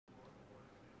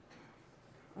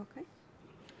Okay.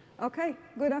 Okay,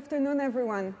 good afternoon,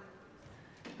 everyone.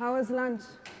 How was lunch?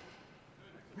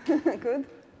 Good?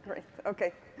 Great,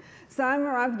 okay. So I'm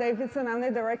Rav Davidson. I'm the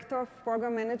Director of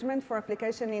Program Management for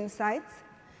Application Insights.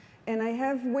 And I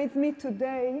have with me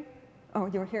today, oh,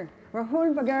 you're here,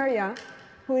 Rahul Bagaria,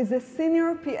 who is a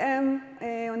Senior PM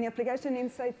on the Application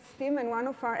Insights team and one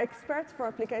of our experts for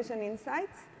Application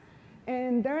Insights.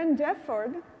 And Darren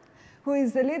Jefford, who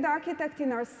is the lead architect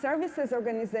in our services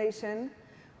organization,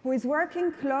 who is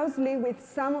working closely with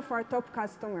some of our top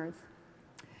customers.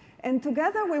 And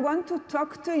together we want to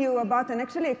talk to you about and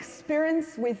actually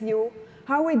experience with you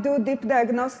how we do deep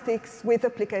diagnostics with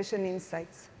Application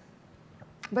Insights.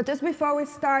 But just before we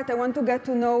start, I want to get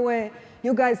to know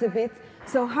you guys a bit.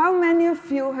 So how many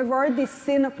of you have already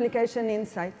seen Application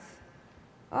Insights?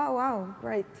 Oh, wow,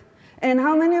 great. And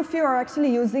how many of you are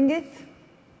actually using it?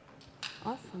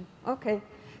 Awesome, okay.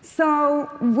 So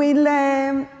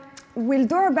we'll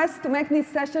do our best to make this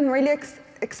session really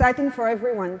exciting for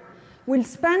everyone. We'll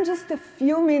spend just a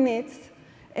few minutes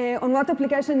on what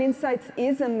Application Insights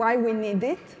is and why we need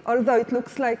it, although it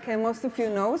looks like most of you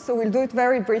know, so we'll do it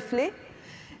very briefly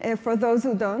for those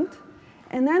who don't.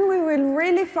 And then we will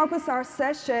really focus our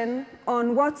session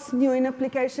on what's new in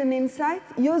Application Insights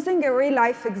using a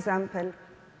real-life example.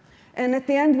 And at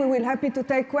the end, we will be happy to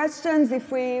take questions.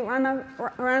 If we run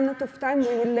out of time,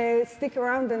 we will stick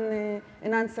around and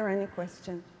answer any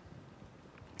question.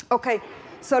 OK,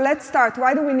 so let's start.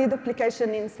 Why do we need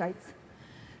Application Insights?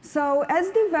 So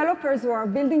as developers who are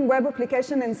building web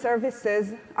applications and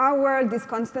services, our world is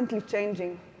constantly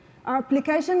changing. Our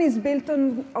application is built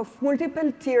of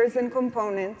multiple tiers and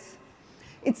components.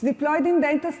 It's deployed in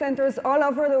data centers all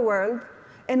over the world.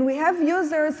 And we have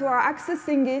users who are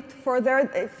accessing it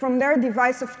from their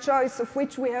device of choice, of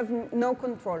which we have no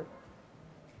control.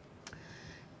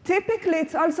 Typically,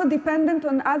 it's also dependent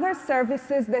on other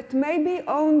services that may be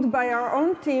owned by our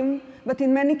own team, but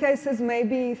in many cases may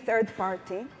be third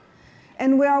party.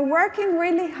 And we are working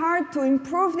really hard to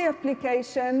improve the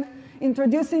application,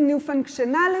 introducing new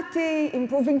functionality,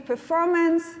 improving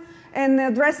performance, and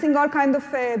addressing all kinds of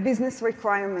business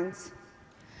requirements.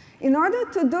 In order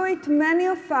to do it, many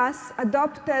of us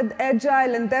adopted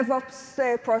Agile and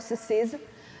DevOps processes.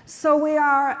 So we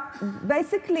are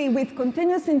basically, with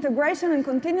continuous integration and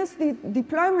continuous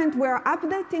deployment, we are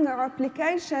updating our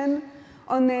application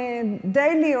on a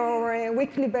daily or a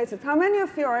weekly basis. How many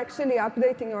of you are actually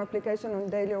updating your application on a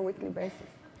daily or weekly basis?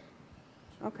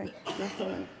 OK, not too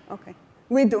many. OK,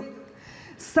 we do.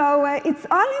 So it's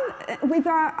all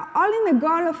in the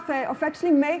goal of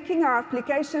actually making our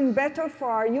application better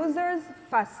for our users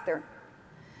faster.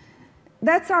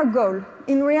 That's our goal.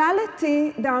 In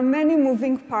reality, there are many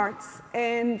moving parts,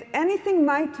 and anything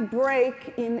might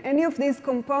break in any of these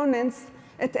components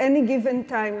at any given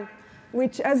time,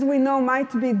 which, as we know,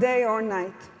 might be day or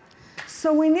night.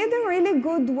 So we need a really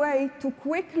good way to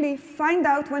quickly find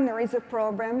out when there is a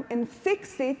problem and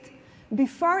fix it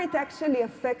before it actually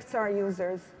affects our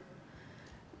users.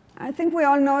 I think we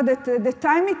all know that the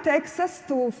time it takes us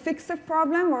to fix a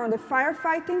problem or the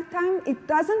firefighting time, it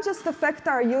doesn't just affect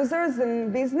our users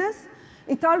and business,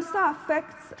 it also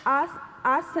affects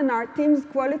us and our team's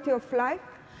quality of life,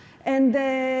 and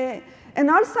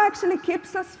also actually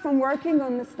keeps us from working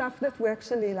on the stuff that we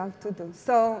actually love to do.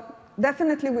 So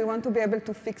definitely we want to be able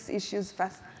to fix issues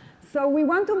fast. So we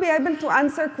want to be able to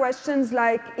answer questions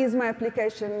like, is my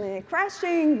application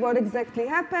crashing? What exactly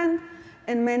happened?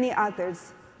 And many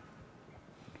others.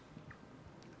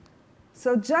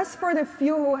 So just for the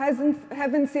few who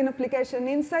haven't seen Application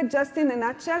Insights, just in a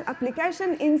nutshell,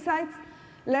 Application Insights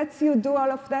lets you do all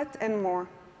of that and more.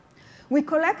 We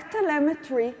collect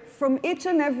telemetry from each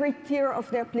and every tier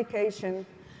of the application.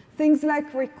 Things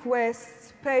like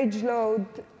requests, page load,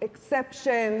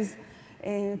 exceptions,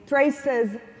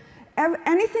 traces,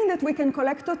 anything that we can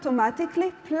collect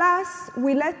automatically, plus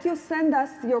we let you send us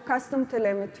your custom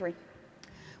telemetry.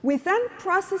 We then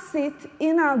process it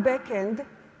in our backend,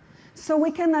 so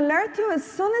we can alert you as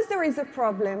soon as there is a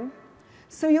problem,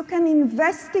 so you can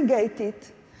investigate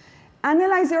it,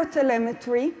 analyze your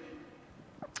telemetry,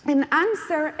 and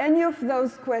answer any of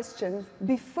those questions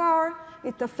before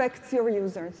it affects your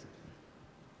users.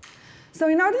 So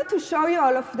in order to show you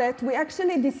all of that, we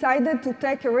actually decided to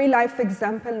take a real-life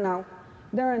example now.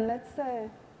 Darren, let's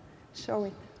show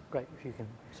it. Great, if you can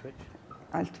switch.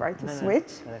 I'll try to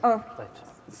switch. No.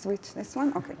 Switch this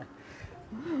one? OK.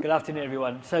 Good afternoon,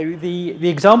 everyone. So the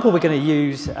example we're going to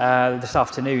use this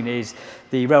afternoon is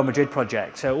the Real Madrid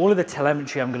project. So all of the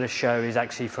telemetry I'm going to show is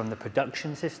actually from the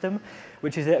production system,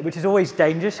 which is always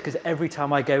dangerous because every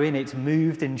time I go in, it's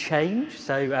moved and changed.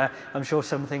 So I'm sure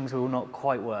some things will not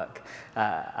quite work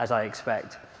as I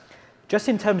expect. Just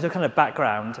in terms of kind of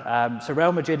background, so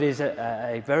Real Madrid is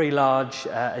a very large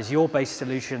Azure-based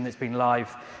solution that's been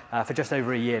live for just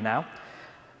over a year now.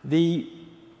 The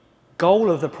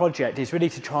goal of the project is really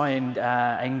to try and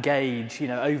engage,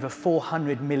 over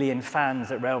 400 million fans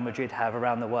that Real Madrid have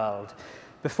around the world.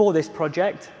 Before this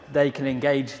project, they can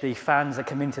engage the fans that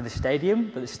come into the stadium,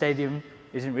 but the stadium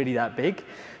isn't really that big.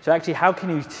 So actually, how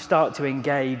can you start to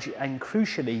engage and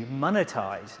crucially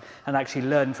monetize and actually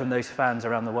learn from those fans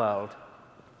around the world?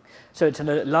 So it's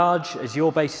a large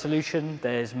Azure-based solution.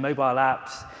 There's mobile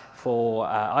apps for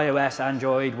iOS,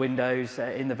 Android, Windows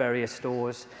in the various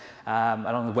stores and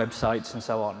on the websites and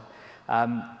so on.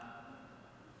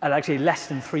 And actually, less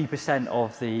than 3%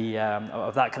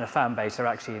 of that kind of fan base are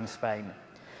actually in Spain.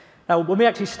 Now, when we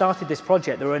actually started this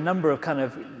project, there were a number of kind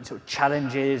of sort of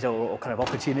challenges or kind of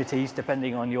opportunities,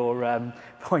 depending on your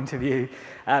point of view.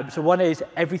 So one is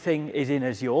everything is in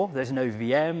Azure. There's no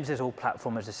VMs. There's all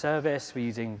platform as a service. We're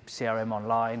using CRM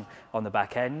Online on the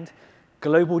back end.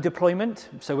 Global deployment.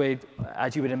 So we're,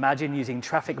 as you would imagine, using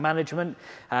traffic management.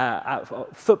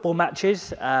 Football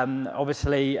matches,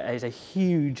 obviously, is a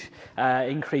huge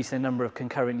increase in the number of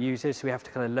concurrent users. So we have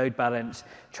to kind of load balance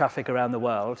traffic around the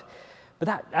world. But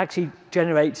that actually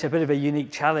generates a bit of a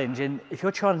unique challenge. And if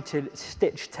you're trying to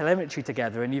stitch telemetry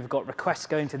together and you've got requests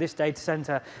going to this data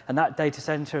center and that data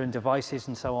center and devices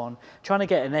and so on, trying to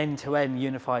get an end-to-end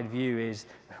unified view is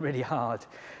really hard.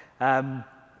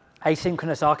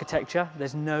 Asynchronous architecture,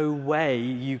 there's no way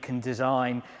you can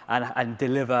design and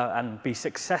deliver and be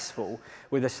successful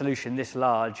with a solution this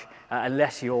large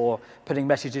unless you're putting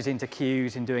messages into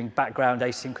queues and doing background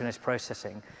asynchronous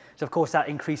processing. So of course that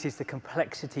increases the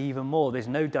complexity even more. There's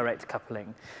no direct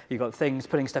coupling. You've got things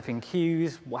putting stuff in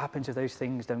queues. What happens if those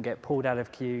things don't get pulled out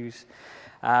of queues?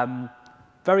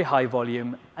 Very high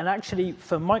volume. And actually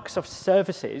for Microsoft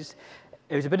services,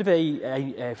 it was a bit of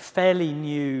a fairly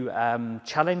new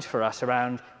challenge for us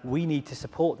around we need to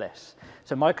support this.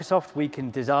 So Microsoft, we can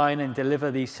design and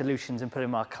deliver these solutions and put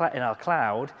them in our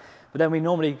cloud, but then we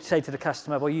normally say to the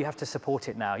customer, well, you have to support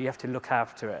it now. You have to look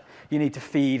after it. You need to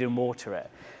feed and water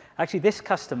it. Actually, this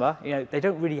customer, they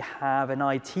don't really have an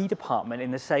IT department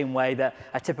in the same way that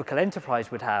a typical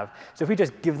enterprise would have. So if we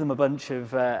just give them a bunch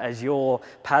of Azure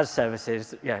PaaS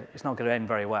services, it's not going to end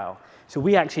very well. So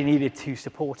we actually needed to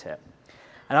support it.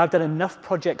 And I've done enough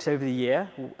projects over the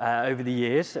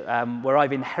years where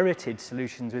I've inherited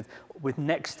solutions with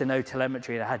next to no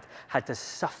telemetry and I had to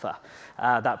suffer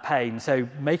that pain. So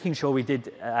making sure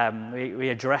we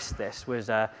addressed this was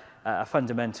a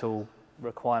fundamental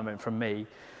requirement from me.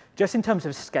 Just in terms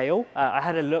of scale, I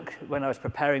had a look when I was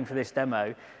preparing for this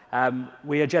demo.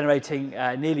 We are generating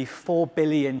nearly 4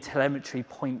 billion telemetry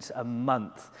points a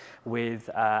month with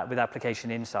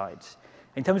application insights.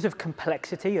 In terms of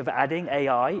complexity of adding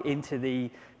AI into the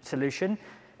solution,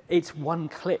 it's one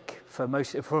click for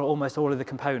almost all of the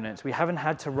components. We haven't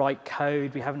had to write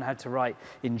code. We haven't had to write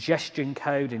ingestion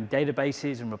code in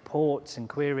databases and reports and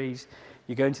queries.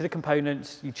 You go into the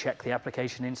components, you check the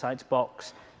application insights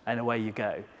box, and away you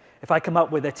go. If I come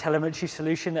up with a telemetry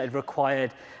solution that had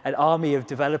required an army of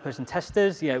developers and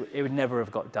testers, it would never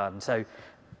have got done. So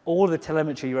all the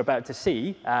telemetry you're about to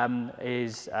see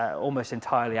is almost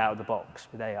entirely out of the box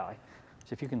with AI.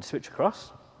 So if you can switch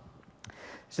across.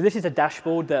 So this is a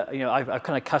dashboard that I've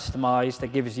kind of customized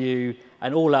that gives you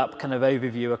an all-up kind of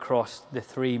overview across the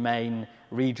 3 main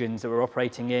regions that we're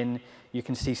operating in. You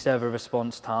can see server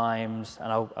response times,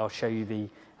 and I'll show you the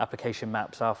application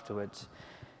maps afterwards.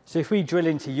 So if we drill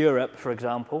into Europe, for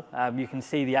example, you can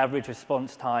see the average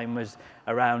response time was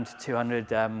around 200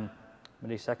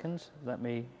 milliseconds. Let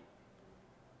me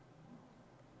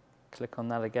click on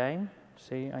that again.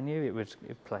 See, I knew it would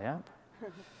play up.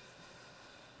 It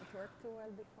worked too well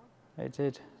before. It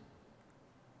did.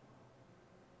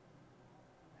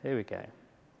 Here we go.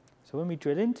 So when we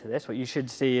drill into this, what you should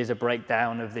see is a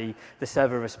breakdown of the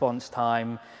server response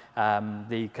time,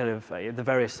 the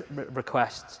various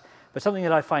requests. But something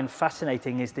that I find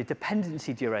fascinating is the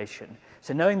dependency duration.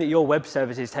 So knowing that your web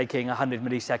service is taking 100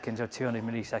 milliseconds or 200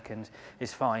 milliseconds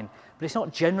is fine, but it's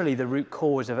not generally the root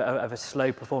cause of a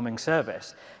slow-performing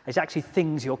service. It's actually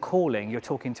things you're calling. You're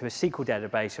talking to a SQL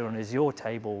database or an Azure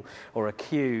table or a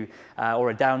queue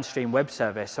or a downstream web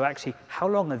service. So actually, how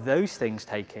long are those things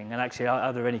taking? And actually,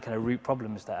 are there any kind of root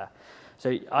problems there?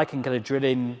 So I can kind of drill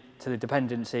in to the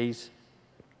dependencies.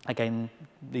 Again,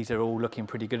 these are all looking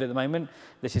pretty good at the moment.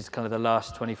 This is kind of the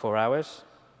last 24 hours.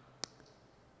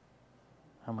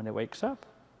 And when it wakes up,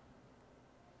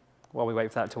 while we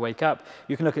wait for that to wake up,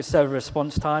 you can look at server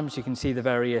response times. You can see the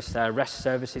various REST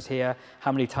services here,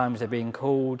 how many times they're being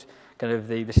called, kind of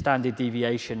the standard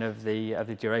deviation of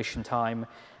the duration time.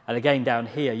 And again, down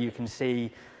here, you can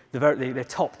see the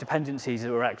top dependencies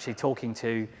that we're actually talking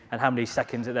to and how many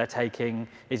seconds that they're taking,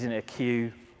 is in a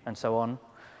queue, and so on.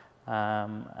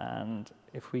 And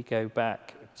if we go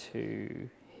back to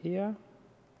here,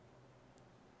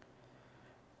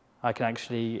 I can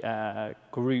actually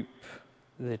group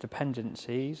the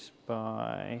dependencies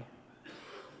by,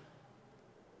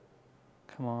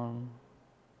 come on.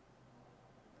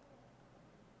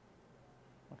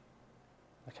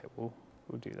 Okay, we'll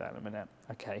do that in a minute.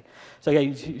 Okay, so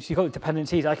again, so you've got the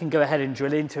dependencies. I can go ahead and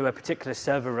drill into a particular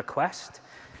server request,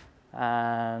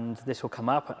 and this will come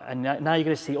up. And now you're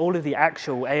going to see all of the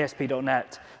actual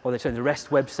ASP.NET, or the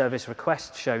REST web service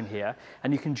requests shown here,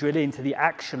 and you can drill into the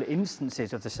actual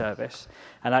instances of the service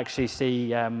and actually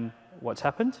see what's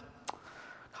happened.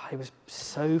 God, it was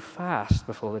so fast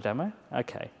before the demo.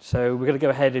 Okay, so we're going to go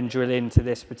ahead and drill into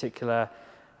this particular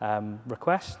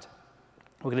request.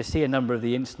 We're going to see a number of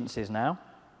the instances now.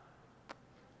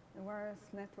 The wireless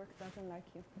network doesn't like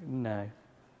you. No.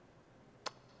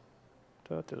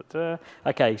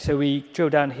 Okay, so we drill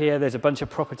down here. There's a bunch of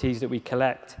properties that we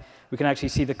collect. We can actually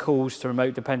see the calls to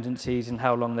remote dependencies and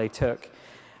how long they took.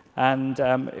 And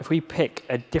if we pick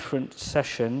a different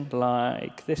session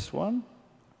like this one,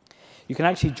 you can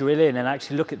actually drill in and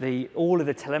actually look at all of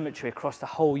the telemetry across the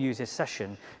whole user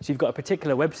session. So you've got a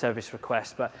particular web service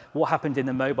request, but what happened in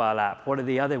the mobile app? What are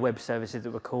the other web services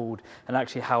that were called? And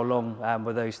actually how long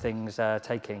were those things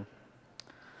taking?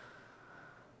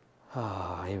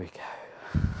 Oh, here we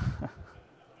go.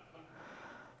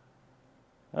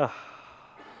 Oh.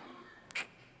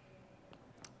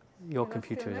 Your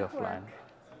computer is offline.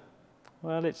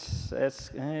 Well,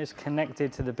 it's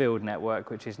connected to the build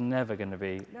network, which is never going to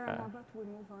be. But we'll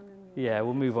move on. Yeah,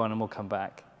 we'll move on and we'll come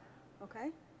back. Okay.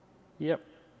 Yep.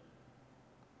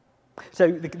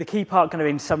 So the key part, kind of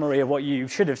in summary of what you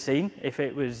should have seen if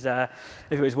it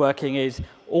was working, is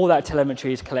all that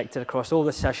telemetry is collected across all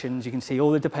the sessions. You can see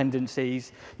all the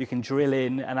dependencies. You can drill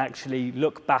in and actually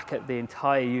look back at the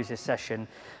entire user session,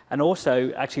 and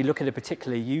also actually look at a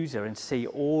particular user and see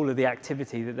all of the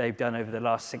activity that they've done over the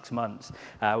last 6 months.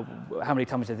 How many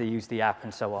times have they used the app,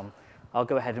 and so on. I'll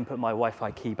go ahead and put my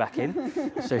Wi-Fi key back in.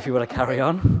 So if you want to carry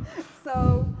on.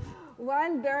 So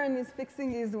while Darren is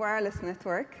fixing his wireless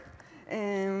network,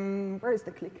 where is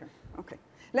the clicker? Okay.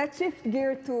 Let's shift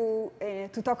gear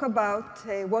to talk about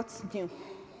what's new.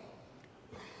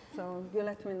 So you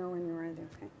let me know when you're ready,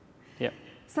 okay? Yep.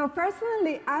 So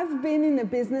personally, I've been in the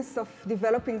business of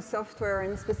developing software,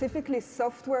 and specifically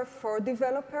software for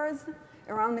developers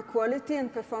around the quality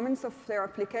and performance of their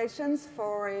applications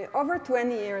for over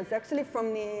 20 years, actually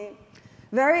from the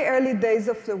very early days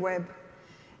of the web.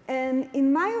 And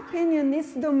in my opinion,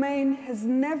 this domain has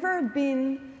never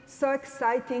been so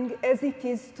exciting as it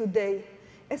is today,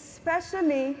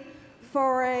 especially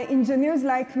for engineers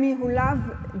like me who love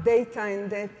data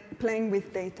and playing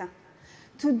with data.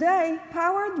 Today,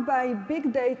 powered by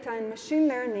big data and machine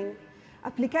learning,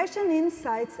 application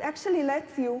insights actually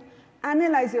lets you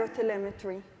analyze your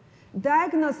telemetry,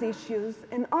 diagnose issues,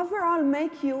 and overall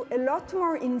make you a lot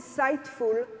more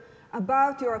insightful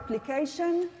about your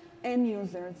application and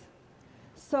users.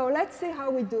 So let's see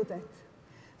how we do that.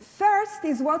 First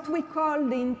is what we call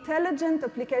the intelligent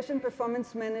application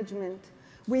performance management,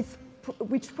 which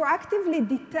proactively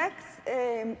detects,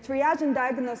 triage, and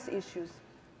diagnose issues.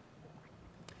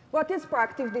 What is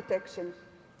proactive detection?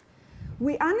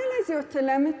 We analyze your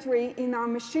telemetry in our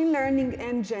machine learning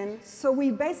engine, so we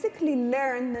basically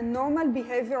learn the normal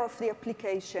behavior of the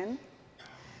application,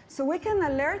 so we can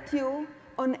alert you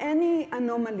on any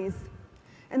anomalies.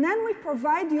 And then we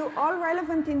provide you all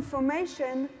relevant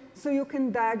information so you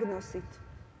can diagnose it.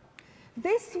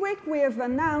 This week, we have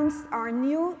announced our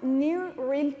new near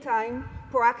real-time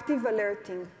proactive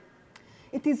alerting.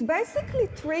 It is basically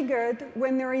triggered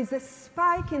when there is a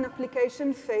spike in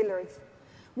application failures.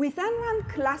 We then run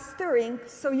clustering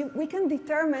so we can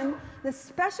determine the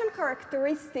special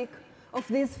characteristic of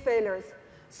these failures.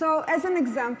 So as an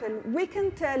example, we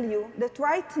can tell you that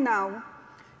right now,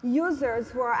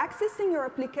 users who are accessing your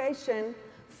application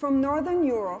from Northern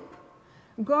Europe,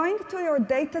 going to your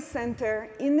data center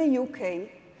in the UK,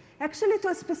 actually to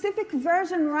a specific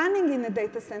version running in a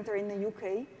data center in the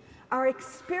UK, are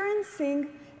experiencing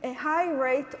a high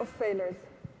rate of failures.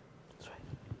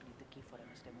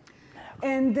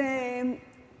 And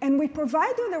And we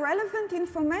provide you the relevant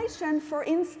information, for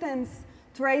instance,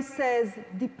 traces,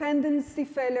 dependency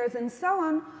failures, and so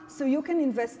on, so you can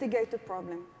investigate the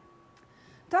problem.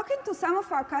 Talking to some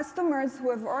of our customers who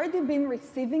have already been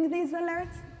receiving these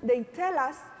alerts, they tell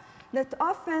us that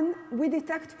often we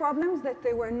detect problems that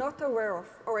they were not aware of,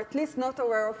 or at least not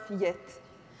aware of yet.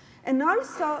 And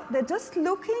also, that just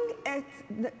looking at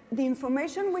the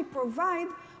information we provide,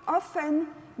 often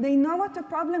they know what the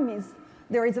problem is.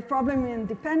 There is a problem in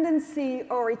dependency,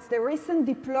 or it's the recent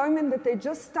deployment that they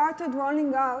just started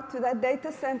rolling out to that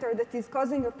data center that is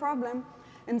causing a problem,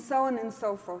 and so on and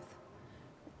so forth.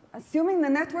 Assuming the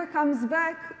network comes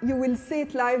back, you will see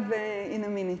it live in a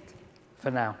minute.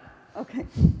 For now. Okay.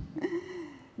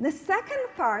 The second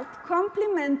part,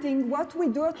 complementing what we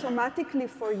do automatically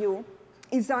for you,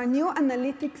 is our new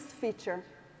analytics feature,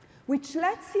 which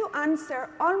lets you answer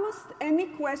almost any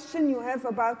question you have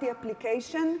about the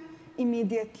application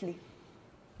immediately.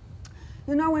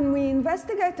 You know, when we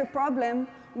investigate a problem,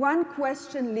 one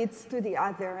question leads to the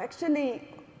other. Actually,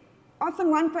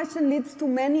 often one question leads to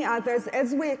many others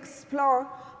as we explore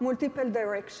multiple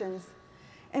directions.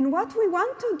 And what we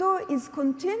want to do is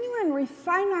continue and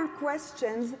refine our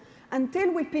questions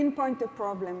until we pinpoint a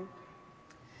problem.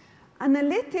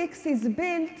 Analytics is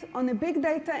built on a big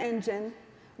data engine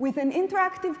with an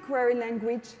interactive query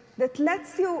language that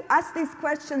lets you ask these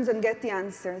questions and get the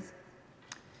answers.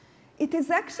 It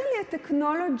is actually a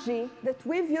technology that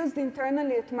we've used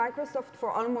internally at Microsoft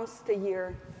for almost a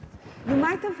year. You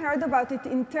might have heard about it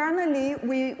internally.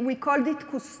 We called it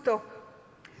Cousteau.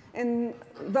 And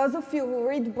those of you who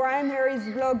read Brian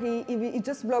Harry's blog, he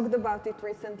just blogged about it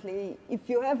recently. If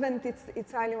you haven't,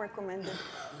 it's highly recommended.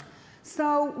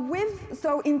 So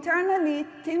internally,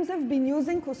 teams have been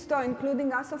using Cousteau,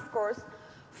 including us, of course,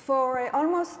 for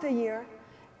almost a year.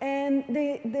 And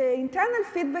the internal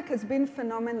feedback has been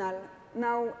phenomenal.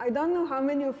 Now, I don't know how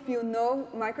many of you know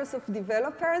Microsoft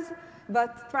developers,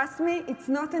 but trust me, it's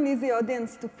not an easy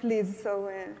audience to please, so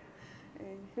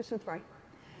you should try.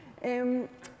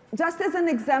 Just as an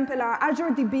example, our Azure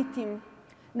DB team,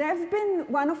 they've been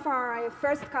one of our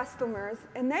first customers,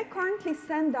 and they currently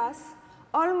send us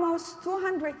almost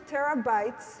 200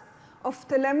 terabytes of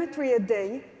telemetry a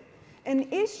day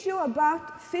and issue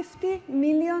about 50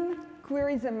 million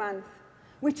queries a month,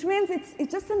 which means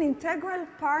it's just an integral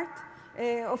part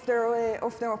of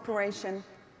their operation.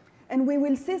 And we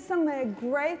will see some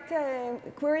great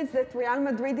queries that Real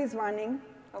Madrid is running,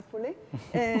 hopefully,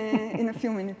 in a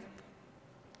few minutes.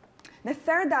 The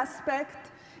third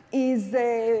aspect is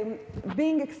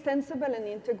being extensible and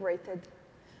integrated.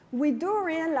 We do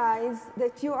realize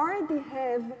that you already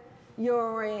have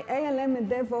your ALM and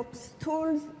DevOps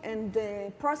tools and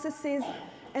processes,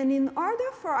 and in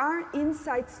order for our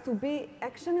insights to be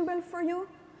actionable for you,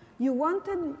 you want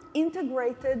them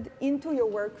integrated into your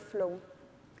workflow.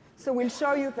 So we'll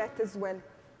show you that as well.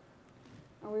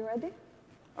 Are we ready?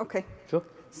 OK. Sure.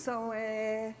 So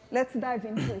let's dive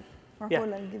into it.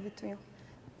 Rahul, I'll give it to you.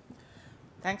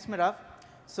 Thanks, Mirav.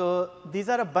 So these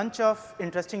are a bunch of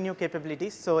interesting new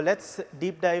capabilities. So let's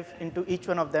deep dive into each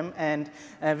one of them. And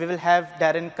we will have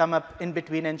Darren come up in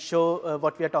between and show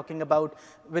what we are talking about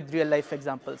with real-life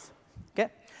examples. OK?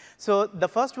 So the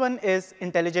first one is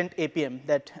intelligent APM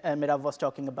that Mirav was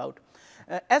talking about.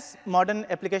 As modern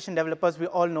application developers, we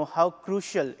all know how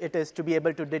crucial it is to be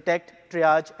able to detect,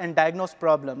 triage, and diagnose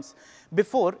problems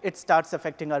before it starts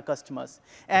affecting our customers,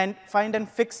 and find and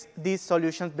fix these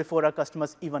solutions before our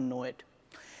customers even know it.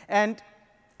 And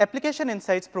Application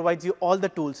Insights provides you all the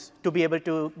tools to be able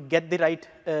to get the right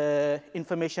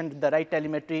information, the right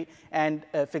telemetry, and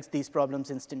fix these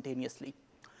problems instantaneously.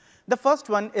 The first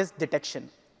one is detection.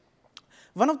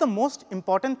 One of the most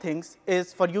important things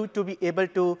is for you to be able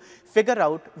to figure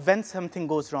out when something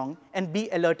goes wrong and be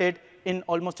alerted in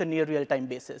almost a near real-time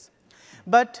basis.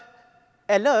 But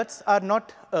alerts are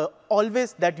not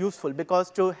always that useful, because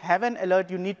to have an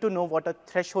alert, you need to know what a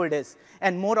threshold is.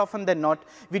 And more often than not,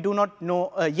 we do not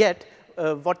know yet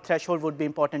what threshold would be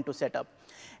important to set up.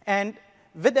 And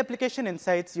with Application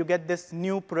Insights, you get this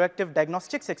new proactive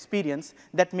diagnostics experience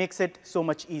that makes it so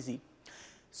much easy.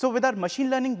 So with our machine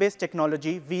learning-based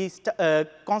technology, we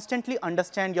constantly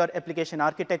understand your application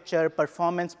architecture,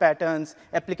 performance patterns,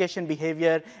 application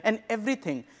behavior, and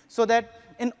everything, so that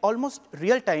in almost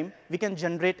real time, we can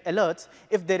generate alerts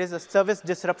if there is a service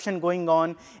disruption going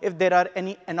on, if there are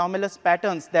any anomalous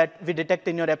patterns that we detect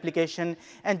in your application,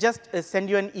 and just send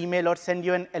you an email or send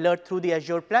you an alert through the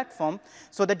Azure platform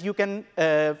so that you can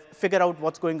figure out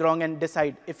what's going wrong and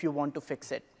decide if you want to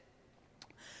fix it.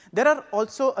 There are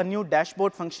also a new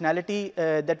dashboard functionality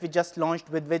that we just launched,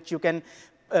 with which you can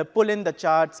pull in the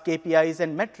charts, KPIs,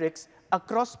 and metrics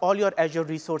across all your Azure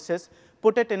resources,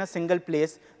 put it in a single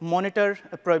place, monitor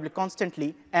probably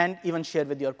constantly, and even share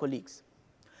with your colleagues.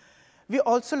 We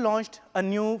also launched a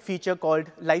new feature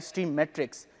called Live Stream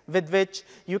Metrics, with which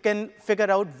you can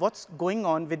figure out what's going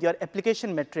on with your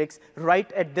application metrics right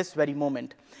at this very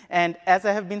moment. And as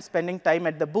I have been spending time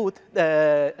at the booth,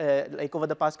 like over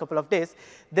the past couple of days,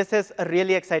 this is a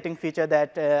really exciting feature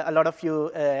that a lot of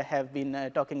you have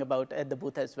been talking about at the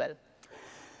booth as well.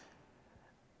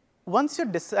 Once you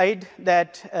decide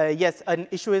that, yes, an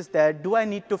issue is there, do I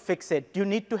need to fix it? You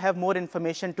need to have more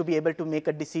information to be able to make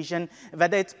a decision,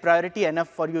 whether it's priority enough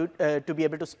for you to be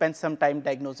able to spend some time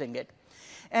diagnosing it.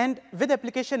 And with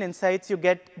application insights, you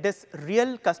get this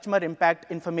real customer impact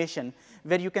information,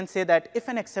 where you can say that if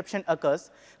an exception occurs,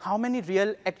 how many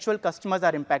real actual customers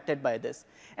are impacted by this?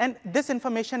 And this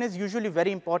information is usually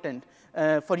very important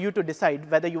for you to decide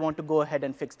whether you want to go ahead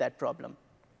and fix that problem.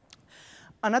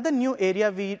 Another new area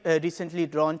we recently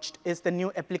launched is the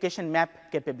new application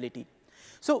map capability.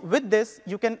 So with this,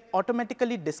 you can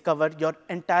automatically discover your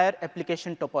entire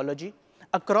application topology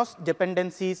across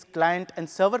dependencies, client, and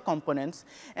server components,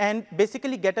 and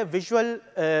basically get a visual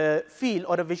feel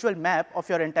or a visual map of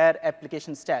your entire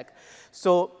application stack.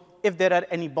 So if there are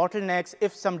any bottlenecks,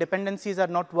 if some dependencies are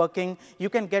not working, you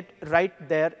can get right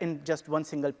there in just one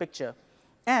single picture.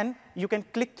 And you can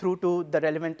click through to the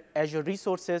relevant Azure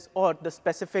resources or the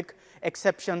specific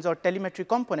exceptions or telemetry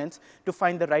components to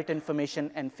find the right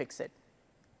information and fix it.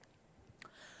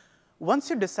 Once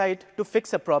you decide to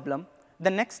fix a problem, the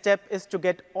next step is to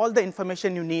get all the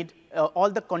information you need,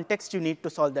 all the context you need to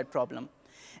solve that problem.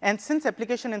 And since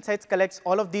Application Insights collects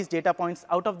all of these data points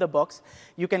out of the box,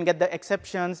 you can get the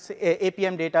exceptions,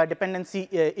 APM data, dependency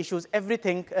issues,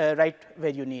 everything right where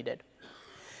you need it.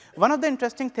 One of the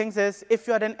interesting things is if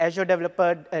you are an Azure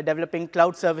developer developing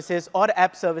cloud services or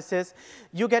app services,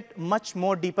 you get much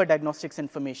more deeper diagnostics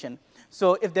information.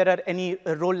 So if there are any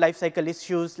role lifecycle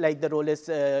issues, like the role is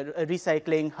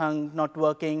recycling, hung, not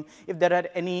working, if there are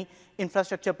any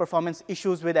infrastructure performance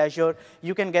issues with Azure,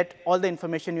 you can get all the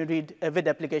information you need with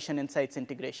Application Insights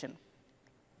integration.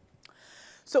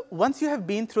 So once you have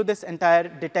been through this entire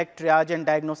detect, triage, and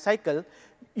diagnose cycle,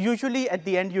 usually at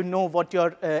the end you know what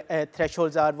your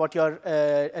thresholds are, what your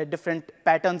different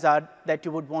patterns are that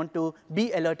you would want to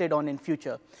be alerted on in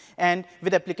future. And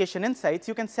with Application Insights,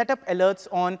 you can set up alerts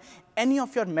on any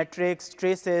of your metrics,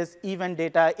 traces, event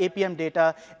data, APM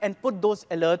data, and put those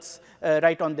alerts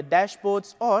right on the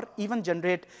dashboards, or even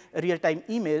generate real-time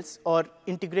emails or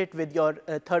integrate with your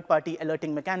third-party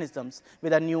alerting mechanisms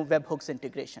with our new webhooks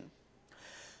integration.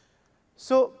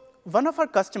 So one of our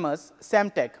customers,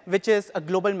 Samtec, which is a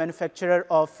global manufacturer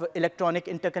of electronic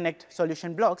interconnect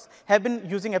solution blocks, have been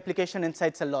using Application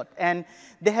Insights a lot. And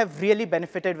they have really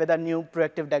benefited with our new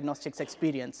proactive diagnostics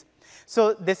experience.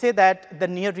 So they say that the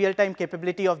near real-time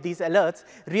capability of these alerts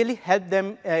really helped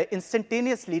them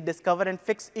instantaneously discover and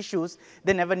fix issues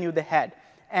they never knew they had.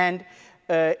 And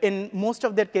in most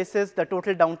of their cases, the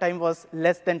total downtime was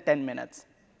less than 10 minutes.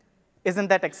 Isn't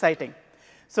that exciting?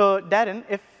 So Darren,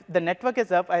 if the network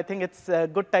is up, I think it's a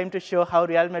good time to show how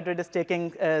Real Madrid is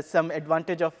taking some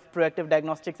advantage of proactive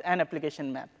diagnostics and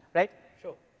application map, right?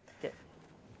 Sure. Okay.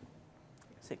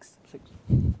 Six.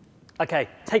 OK,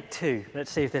 take two. Let's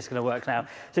see if this is going to work now.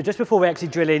 So just before we actually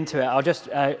drill into it, I'll just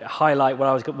highlight what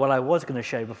I was going to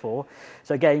show before.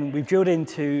 So again, we've drilled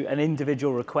into an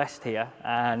individual request here.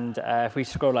 And if we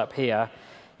scroll up here,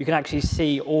 you can actually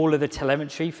see all of the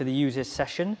telemetry for the user's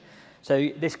session. So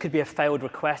this could be a failed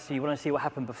request. So you want to see what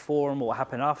happened before and what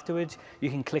happened afterwards.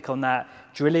 You can click on that,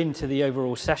 drill into the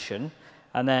overall session.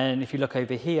 And then if you look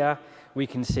over here, we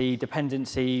can see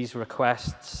dependencies,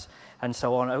 requests, and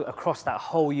so on across that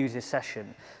whole user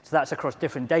session. So that's across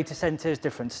different data centers,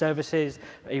 different services,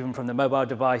 even from the mobile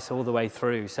device all the way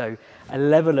through. So a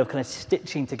level of kind of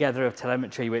stitching together of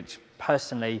telemetry, which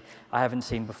personally I haven't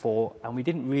seen before, and we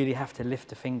didn't really have to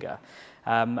lift a finger.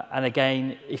 And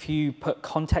again, if you put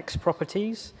context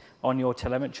properties on your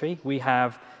telemetry, we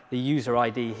have the user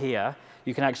ID here.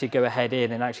 You can actually go ahead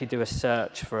in and actually do a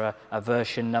search for a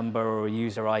version number or a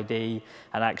user ID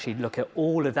and actually look at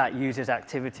all of that user's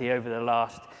activity over the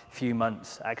last few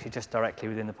months, actually just directly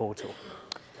within the portal.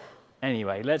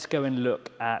 Anyway, let's go and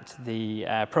look at the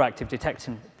proactive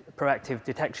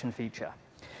detection feature.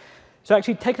 So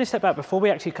actually, taking a step back, before we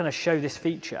actually kind of show this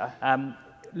feature,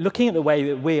 looking at the way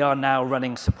that we are now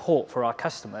running support for our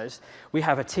customers, we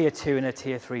have a tier 2 and a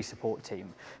tier 3 support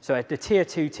team. So the tier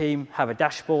 2 team have a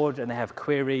dashboard and they have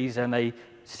queries and they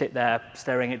sit there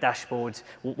staring at dashboards,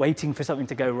 waiting for something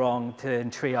to go wrong to then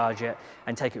triage it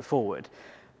and take it forward.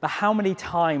 But how many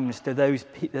times do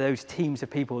those teams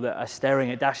of people that are staring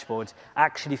at dashboards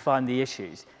actually find the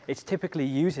issues? It's typically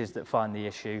users that find the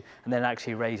issue and then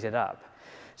actually raise it up.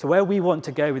 So where we want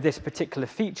to go with this particular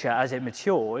feature as it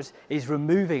matures is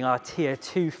removing our tier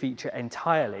 2 feature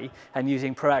entirely and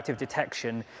using proactive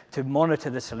detection to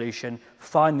monitor the solution,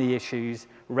 find the issues,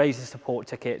 raise the support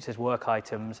tickets as work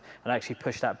items, and actually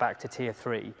push that back to tier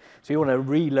 3. So we want to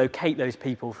relocate those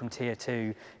people from tier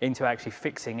 2 into actually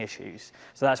fixing issues.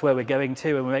 So that's where we're going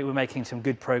to, and we're making some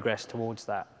good progress towards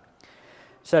that.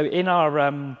 So in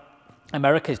our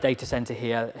America's data center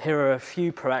here are a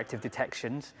few proactive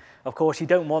detections. Of course, you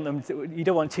don't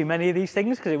want too many of these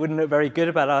things because it wouldn't look very good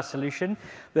about our solution.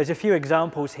 There's a few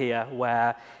examples here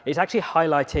where it's actually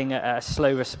highlighting a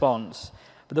slow response.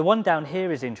 But the one down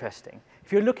here is interesting.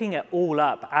 If you're looking at all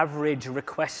up average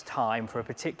request time for a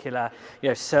particular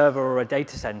server or a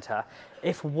data center,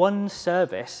 if one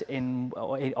service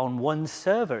on one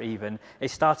server even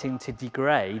is starting to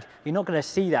degrade, you're not going to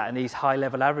see that in these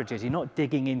high-level averages. You're not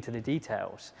digging into the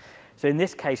details. So in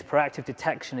this case, proactive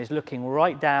detection is looking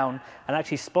right down and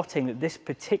actually spotting that this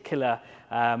particular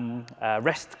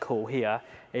REST call here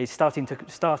is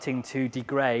starting to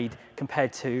degrade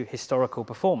compared to historical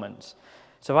performance.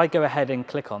 So if I go ahead and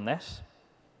click on this,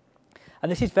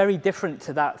 and this is very different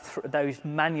to those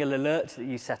manual alerts that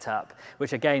you set up,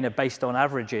 which again are based on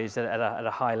averages at a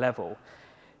high level.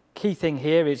 Key thing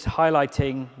here is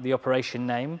highlighting the operation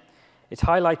name. It's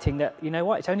highlighting that,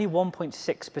 it's only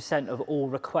 1.6% of all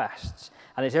requests,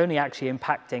 and it's only actually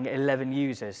impacting 11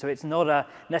 users. So it's not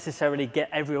necessarily get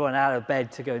everyone out of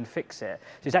bed to go and fix it.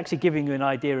 So it's actually giving you an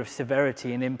idea of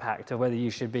severity and impact of whether you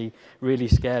should be really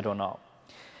scared or not.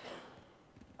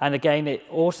 And again, it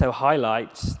also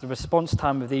highlights the response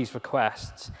time of these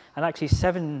requests. And actually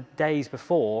 7 days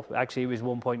before, actually it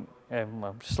was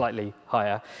slightly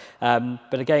higher.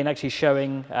 But again, actually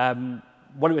showing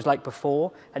what it was like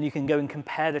before. And you can go and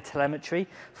compare the telemetry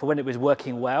for when it was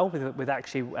working well with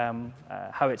actually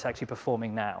how it's actually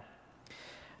performing now.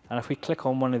 And if we click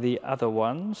on one of the other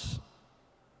ones,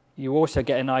 you also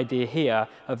get an idea here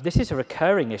of this is a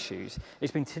recurring issue.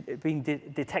 It's been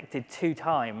detected 2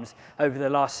 times over the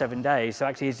last 7 days. So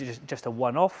actually, is it just a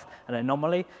one-off, an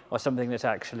anomaly, or something that's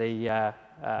actually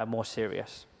more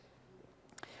serious?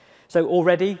 So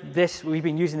already, we've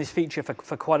been using this feature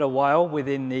for quite a while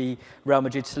within the Real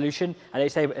Madrid solution, and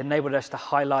it's enabled us to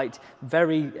highlight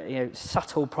very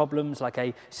subtle problems, like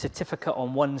a certificate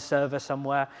on one server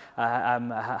somewhere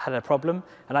had a problem,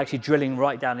 and actually drilling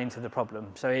right down into the problem.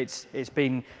 So it's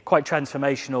been quite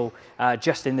transformational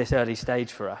just in this early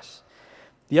stage for us.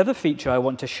 The other feature I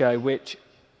want to show, which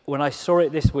when I saw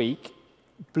it this week,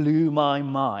 blew my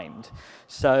mind.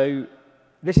 So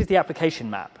this is the application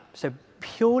map. So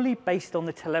purely based on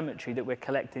the telemetry that we're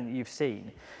collecting that you've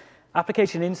seen,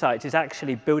 Application Insights is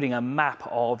actually building a map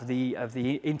of the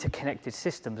interconnected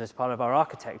systems as part of our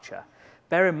architecture.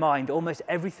 Bear in mind, almost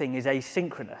everything is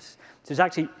asynchronous. So it's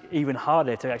actually even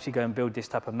harder to actually go and build this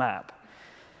type of map.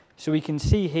 So we can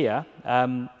see here,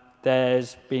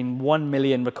 there's been 1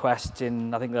 million requests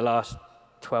in, I think, the last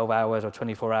 12 hours or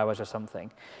 24 hours or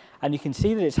something. And you can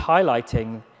see that it's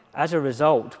highlighting. As a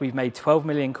result, we've made 12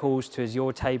 million calls to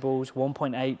Azure tables,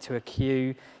 1.8 to a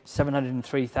queue,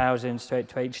 703,000 straight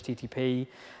to HTTP,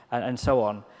 and so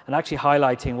on. And actually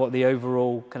highlighting what the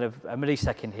overall kind of a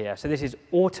millisecond here. So this is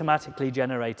automatically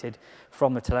generated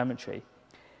from the telemetry.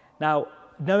 Now,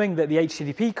 knowing that the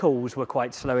HTTP calls were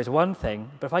quite slow is one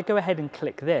thing, but if I go ahead and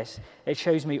click this, it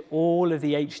shows me all of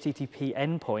the HTTP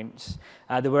endpoints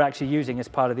that we're actually using as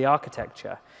part of the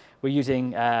architecture. We're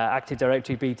using Active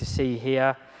Directory B2C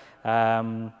here.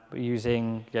 We're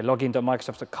using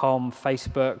login.microsoft.com,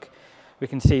 Facebook. We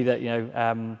can see that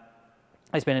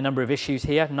there's been a number of issues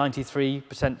here,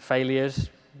 93% failures.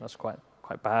 That's quite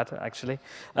bad, actually.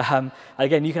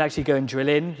 Again, you can actually go and drill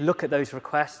in, look at those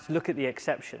requests, look at the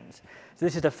exceptions. So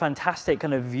this is a fantastic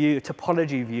kind of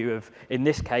topology view of, in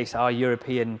this case, our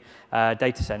European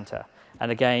data center.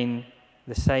 And again,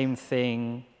 the same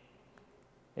thing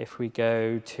if we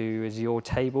go to Azure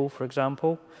table, for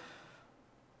example.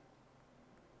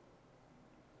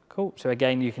 Cool. So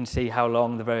again, you can see how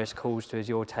long the various calls to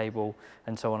Azure table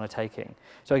and so on are taking.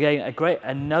 So again,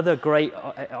 another great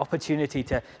opportunity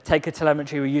to take a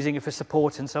telemetry, we're using it for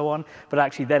support and so on, but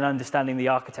actually then understanding the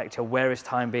architecture, where is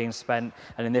time being spent,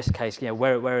 and in this case,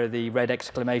 where are the red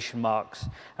exclamation marks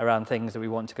around things that we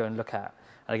want to go and look at.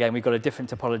 And again, we've got a different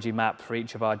topology map for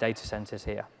each of our data centers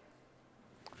here.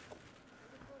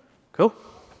 Cool.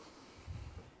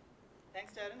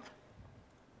 Thanks, Darren.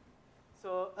 So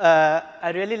So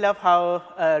I really love how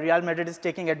Real Madrid is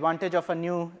taking advantage of a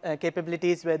new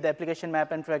capabilities with the application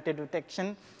map and proactive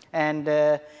detection. And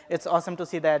it's awesome to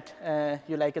see that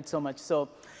you like it so much. So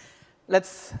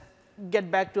let's get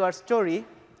back to our story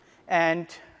and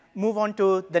move on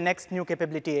to the next new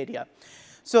capability area.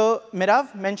 So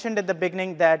Mirav mentioned at the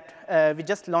beginning that we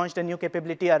just launched a new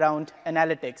capability around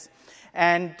analytics.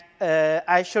 And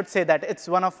I should say that it's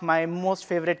one of my most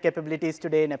favorite capabilities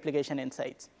today in application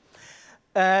insights.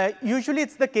 Usually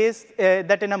it's the case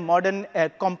that in a modern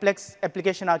complex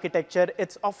application architecture,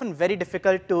 it's often very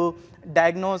difficult to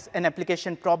diagnose an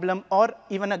application problem or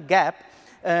even a gap,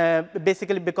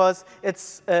 basically because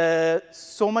it's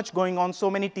so much going on,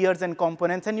 so many tiers and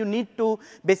components, and you need to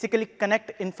basically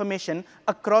connect information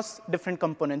across different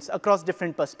components, across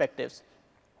different perspectives.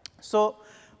 So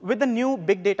with the new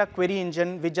big data query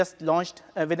engine we just launched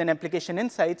within application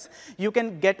insights, you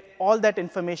can get all that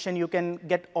information, you can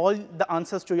get all the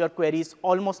answers to your queries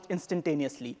almost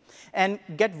instantaneously, and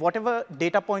get whatever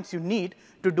data points you need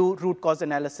to do root cause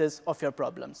analysis of your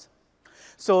problems.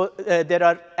 So there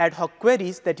are ad hoc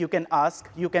queries that you can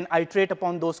ask. You can iterate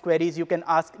upon those queries. You can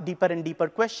ask deeper and deeper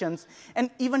questions,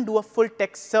 and even do a full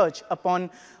text search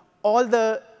upon all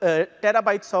the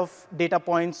terabytes of data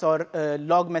points or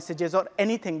log messages or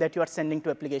anything that you are sending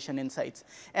to application insights.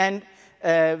 And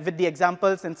with the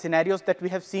examples and scenarios that we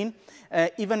have seen,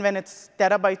 even when it's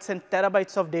terabytes and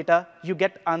terabytes of data, you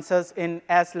get answers in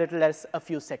as little as a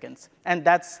few seconds. And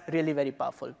that's really very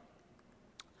powerful.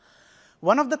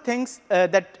 One of the things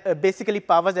that basically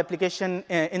powers application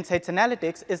insights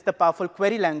analytics is the powerful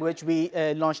query language we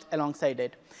launched alongside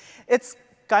it. It's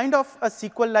kind of a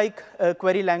SQL-like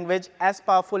query language, as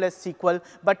powerful as SQL,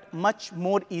 but much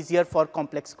more easier for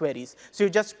complex queries. So you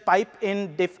just pipe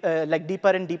in like deeper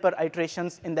and deeper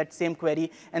iterations in that same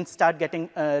query and start getting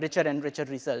richer and richer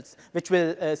results, which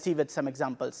we'll see with some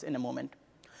examples in a moment.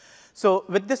 So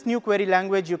with this new query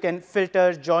language, you can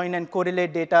filter, join, and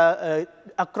correlate data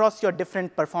across your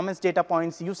different performance data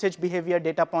points, usage behavior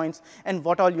data points, and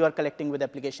what all you are collecting with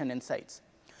application insights.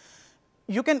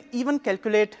 You can even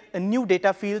calculate new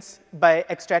data fields by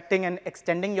extracting and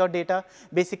extending your data,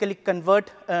 basically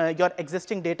convert your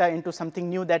existing data into something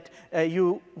new that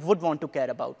you would want to care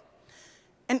about.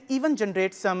 And even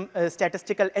generate some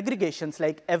statistical aggregations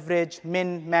like average,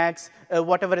 min, max,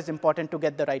 whatever is important to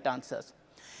get the right answers.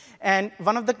 And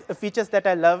one of the features that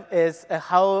I love is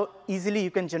how easily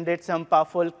you can generate some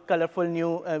powerful, colorful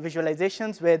new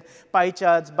visualizations with pie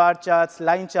charts, bar charts,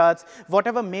 line charts,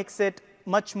 whatever makes it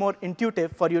much more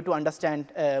intuitive for you to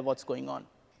understand what's going on.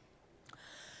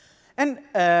 And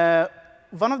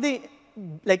one of the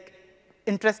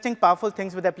interesting, powerful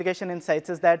things with application insights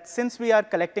is that since we are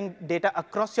collecting data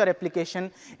across your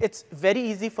application, it's very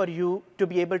easy for you to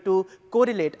be able to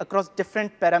correlate across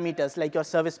different parameters like your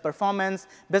service performance,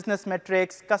 business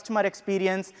metrics, customer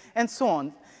experience, and so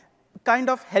on, kind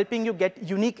of helping you get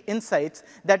unique insights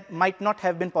that might not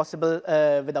have been possible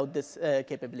without this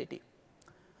capability.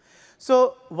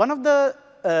 So one of the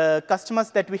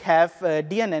customers that we have,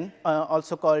 DNN,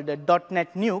 also called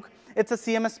 .NET Nuke, it's a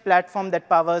CMS platform that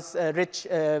powers rich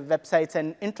websites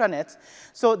and intranets.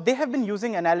 So they have been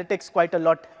using analytics quite a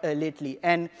lot lately.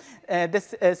 And they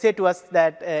say to us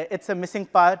that it's a missing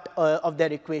part of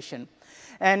their equation.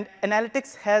 And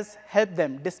analytics has helped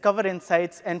them discover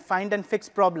insights and find and fix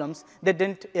problems they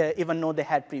didn't even know they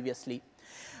had previously.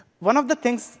 One of the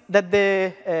things that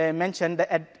they mentioned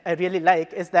that I really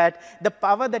like is that the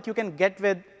power that you can get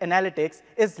with analytics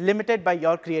is limited by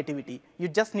your creativity. You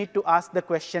just need to ask the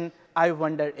question, I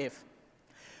wonder if.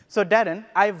 So Darren,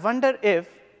 I wonder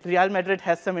if Real Madrid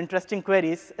has some interesting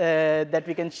queries that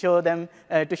we can show them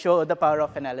to show the power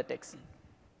of analytics.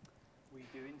 We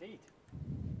do indeed.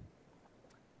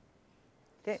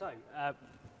 Okay.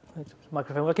 So,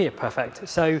 microphone working? Yeah, perfect.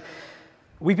 So,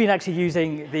 we've been actually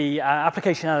using the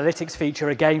application analytics feature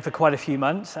again for quite a few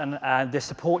months, and the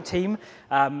support team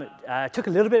took a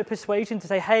little bit of persuasion to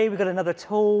say, hey, we've got another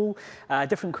tool,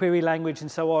 different query language and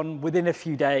so on. Within a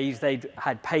few days, they'd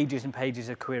had pages and pages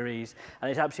of queries, and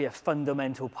it's actually a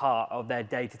fundamental part of their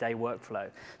day-to-day workflow.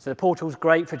 So the portal's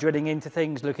great for drilling into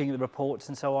things, looking at the reports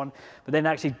and so on, but then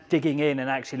actually digging in and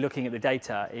actually looking at the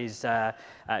data is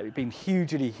been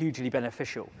hugely, hugely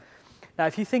beneficial. Now,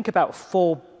 if you think about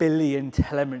 4 billion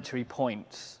telemetry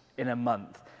points in a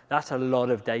month, that's a lot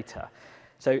of data.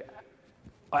 So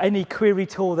any query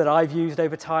tool that I've used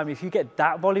over time, if you get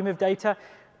that volume of data,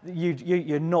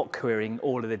 you're not querying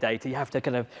all of the data. You have to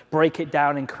kind of break it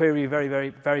down and query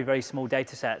very small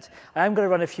data sets. I am going to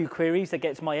run a few queries that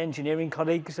gets my engineering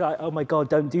colleagues like, oh my God,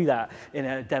 don't do that in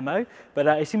a demo. But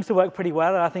it seems to work pretty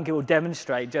well, and I think it will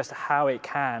demonstrate just how it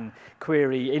can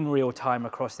query in real time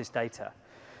across this data.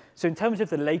 So in terms of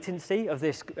the latency of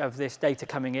this data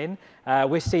coming in,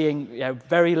 we're seeing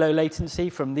very low latency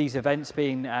from these events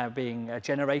being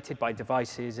generated by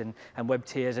devices and web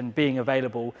tiers and being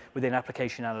available within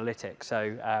application analytics.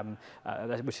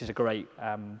 So which is a great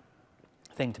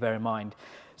thing to bear in mind.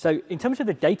 So in terms of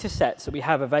the data sets that we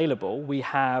have available, we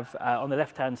have on the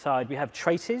left-hand side, we have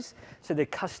traces. So the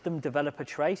custom developer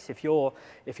trace. If you're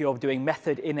doing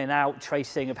method in and out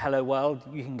tracing of Hello World,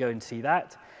 you can go and see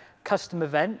that. Custom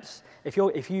events, if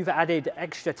you've added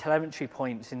extra telemetry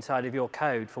points inside of your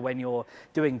code for when you're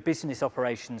doing business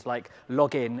operations like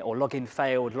login or login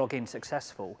failed, login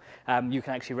successful, you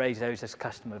can actually raise those as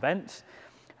custom events.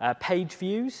 Page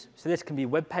views, so this can be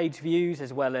web page views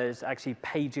as well as actually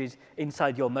pages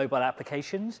inside your mobile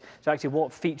applications. So actually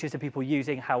what features are people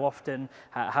using, how often,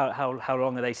 how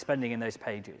long are they spending in those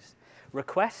pages.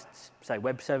 Requests, so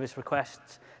web service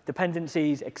requests.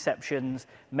 Dependencies, exceptions,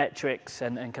 metrics,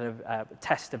 and kind of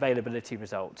test availability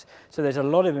results. So there's a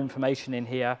lot of information in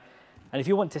here. And if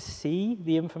you want to see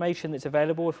the information that's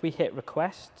available, if we hit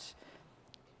requests,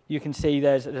 you can see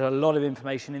there's a lot of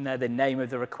information in there, the name of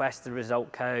the request, the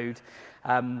result code,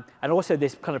 and also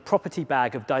this kind of property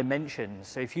bag of dimensions.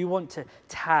 So if you want to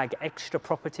tag extra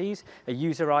properties, a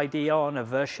user ID on, a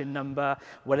version number,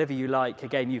 whatever you like,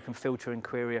 again, you can filter and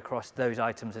query across those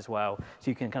items as well. So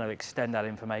you can kind of extend that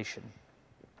information.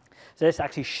 So let's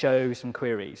actually show some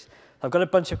queries. I've got a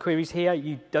bunch of queries here.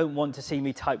 You don't want to see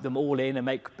me type them all in and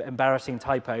make embarrassing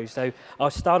typos. So I'll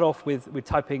start off with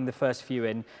typing the first few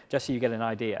in, just so you get an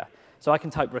idea. So I can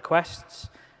type requests.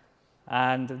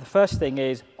 And the first thing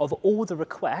is, of all the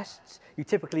requests, you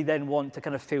typically then want to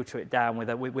kind of filter it down with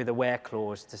a where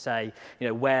clause to say,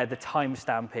 where the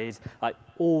timestamp is, like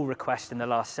all requests in the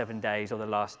last 7 days or the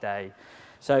last day.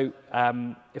 So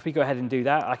if we go ahead and do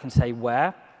that, I can say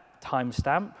where,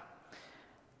 timestamp.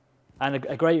 And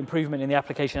a great improvement in the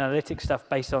application analytics stuff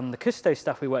based on the Custo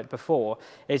stuff we worked before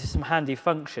is some handy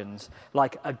functions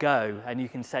like ago, and you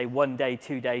can say 1 day,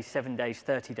 2 days, 7 days,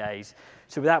 30 days.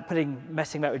 So without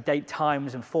messing about with date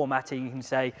times and formatting, you can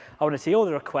say, I want to see all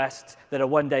the requests that are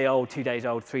 1 day old, 2 days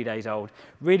old, 3 days old.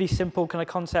 Really simple kind of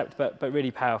concept, but really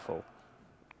powerful.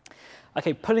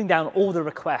 Okay, pulling down all the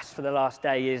requests for the last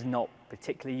day is not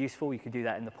particularly useful. You could do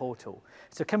that in the portal.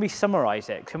 So can we summarize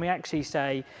it? Can we actually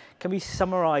say, can we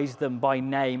summarize them by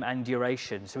name and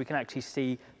duration so we can actually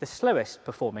see the slowest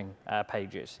performing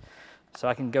pages? So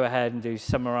I can go ahead and do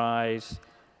summarize,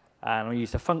 and I'll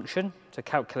use a function to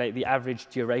calculate the average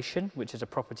duration, which is a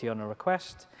property on a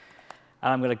request.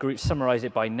 And I'm going to summarize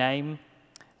it by name,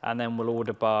 and then we'll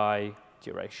order by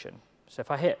duration. So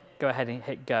if I go ahead and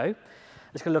hit go,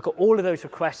 it's going to look at all of those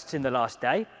requests in the last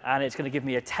day, and it's going to give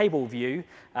me a table view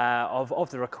of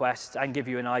the requests and give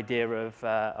you an idea of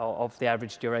the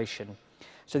average duration.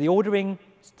 So the ordering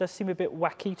does seem a bit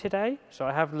wacky today, so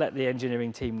I have let the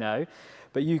engineering team know.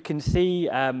 But you can see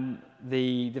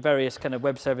the various kind of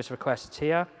web service requests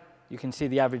here. You can see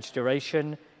the average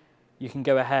duration. You can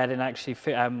go ahead and actually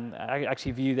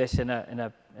view this in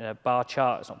a bar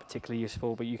chart. It's not particularly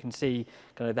useful, but you can see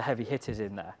kind of the heavy hitters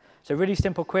in there. So really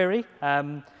simple query.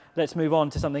 Let's move on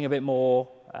to something a bit more,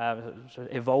 sort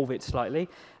of evolve it slightly.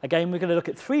 Again, we're going to look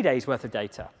at 3 days worth of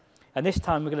data. And this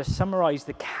time, we're going to summarize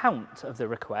the count of the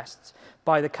requests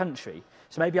by the country.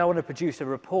 So maybe I want to produce a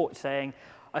report saying,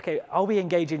 OK, are we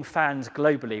engaging fans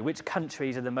globally? Which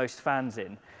countries are the most fans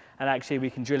in? And actually,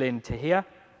 we can drill into here.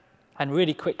 And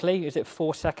really quickly, is it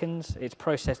 4 seconds? It's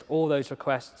processed all those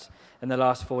requests in the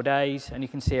last 4 days. And you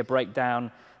can see a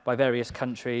breakdown by various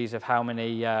countries of how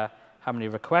many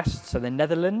requests. So the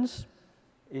Netherlands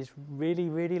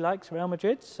really likes Real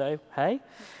Madrid, so hey.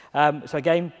 So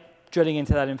again, drilling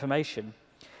into that information.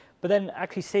 But then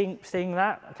actually seeing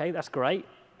that, okay, that's great.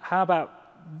 How about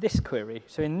this query?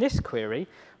 So in this query,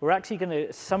 we're actually going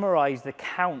to summarize the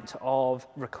count of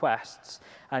requests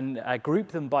and group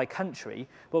them by country,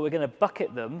 but we're going to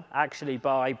bucket them actually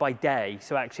by day.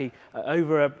 So actually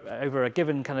over a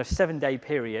given kind of 7-day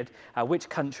period, which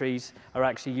countries are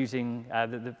actually using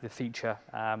the feature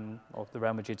of the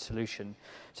Real Madrid solution.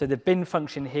 So the bin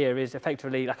function here is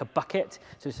effectively like a bucket,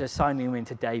 so it's assigning them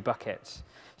into day buckets.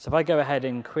 So if I go ahead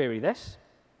and query this,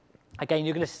 again,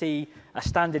 you're going to see a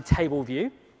standard table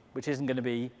view, which isn't going to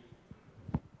be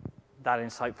that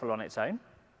insightful on its own.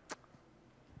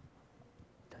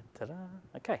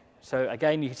 OK, so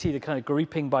again, you can see the kind of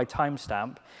grouping by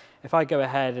timestamp. if I go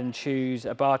ahead and choose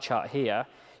a bar chart here,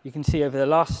 you can see over the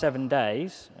last 7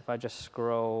 days, if I just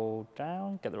scroll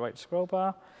down, get the right scroll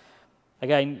bar,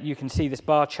 again, you can see this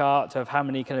bar chart of how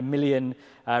many kind of million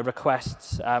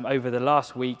requests over the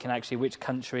last week and actually which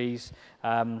countries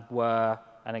were,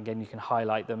 and again, you can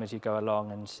highlight them as you go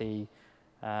along and see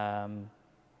the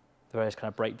various kind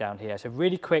of breakdown here. So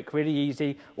really quick, really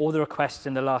easy, all the requests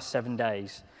in the last 7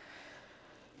 days.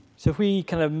 So if we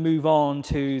kind of move on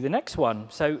to the next one.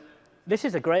 So this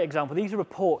is a great example. These are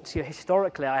reports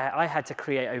historically I had to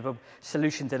create over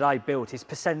solutions that I built is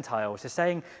percentiles. So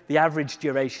saying the average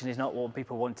duration is not what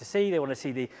people want to see. They want to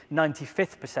see the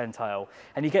 95th percentile.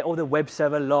 And you get all the web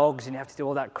server logs and you have to do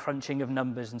all that crunching of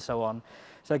numbers and so on.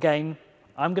 So again,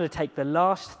 I'm going to take the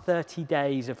last 30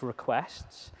 days of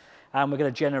requests and we're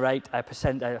going to generate a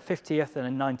 50th and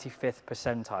a 95th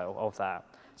percentile of that.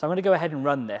 So I'm going to go ahead and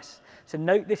run this. So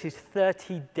note this is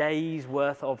 30 days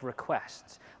worth of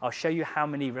requests. I'll show you how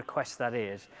many requests that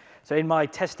is. So in my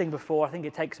testing before, I think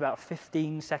it takes about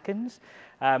 15 seconds,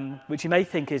 which you may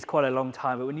think is quite a long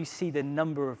time, but when you see the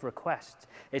number of requests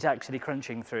it's actually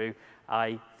crunching through,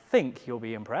 I think you'll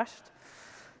be impressed.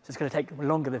 So it's going to take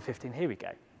longer than 15. Here we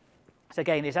go. So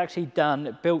again, it's actually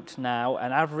built now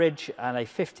an average and a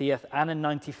 50th and a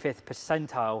 95th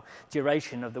percentile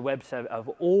duration of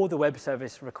all the web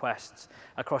service requests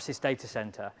across this data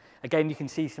center. Again, you can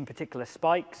see some particular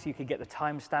spikes. You can get the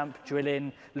timestamp, drill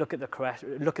in, look at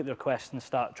the request, and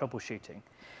start troubleshooting.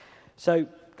 So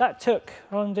that took,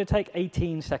 how long did it take?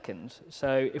 18 seconds.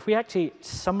 So if we actually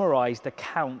summarize the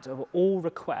count of all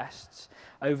requests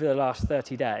over the last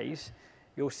 30 days,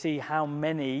 you'll see how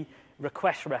many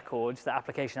request records that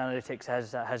Application Analytics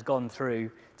has gone through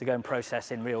to go and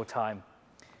process in real time.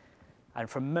 And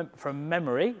from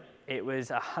memory, it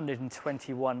was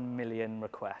 121 million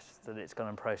requests that it's gone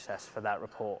and processed for that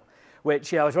report,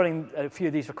 which I was running a few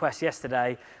of these requests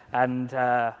yesterday, and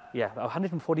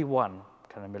 141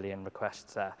 kind of million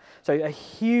requests there. So a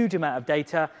huge amount of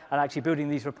data, and actually building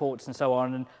these reports and so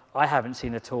on, and I haven't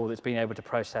seen a tool that's been able to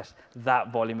process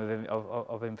that volume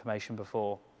of information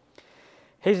before.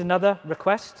 Here's another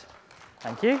request.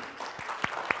 Thank you.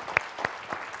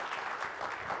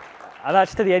 And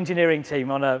that's to the engineering team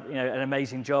on an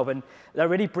amazing job. And that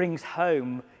really brings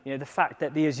home the fact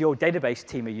that the Azure database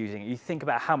team are using it. You think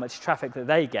about how much traffic that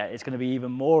they get, it's going to be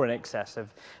even more in excess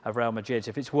of Real Madrid.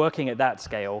 If it's working at that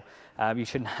scale, you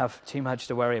shouldn't have too much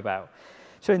to worry about.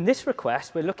 So in this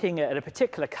request, we're looking at a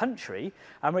particular country,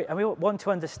 and we want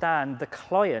to understand the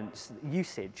client's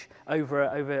usage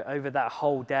over that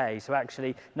whole day. So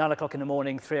actually, 9 o'clock in the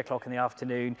morning, 3 o'clock in the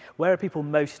afternoon, where are people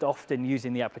most often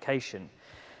using the application?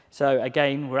 So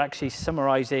again, we're actually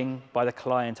summarizing by the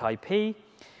client IP,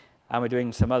 and we're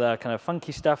doing some other kind of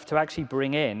funky stuff to actually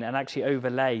bring in and actually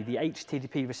overlay the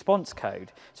HTTP response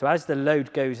code. So as the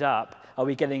load goes up, are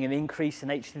we getting an increase in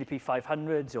HTTP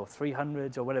 500s or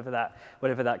 300s or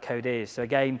whatever that code is? So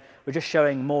again, we're just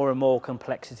showing more and more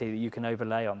complexity that you can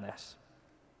overlay on this.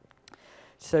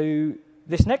 So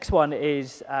this next one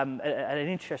is an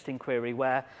interesting query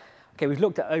where, okay, we've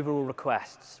looked at overall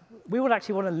requests. We would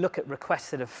actually want to look at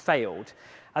requests that have failed.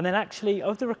 And then actually,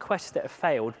 of the requests that have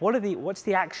failed, what's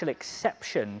the actual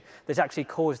exception that's actually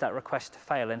caused that request to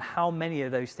fail, and how many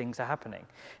of those things are happening?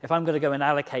 If I'm going to go and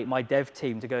allocate my dev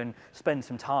team to go and spend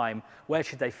some time, where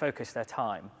should they focus their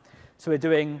time? So we're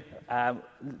doing the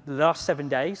last 7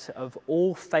 days of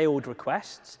all failed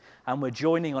requests, and we're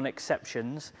joining on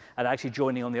exceptions and actually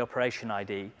joining on the operation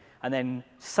ID, and then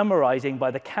summarizing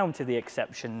by the count of the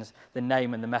exceptions, the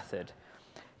name and the method.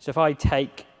 So if I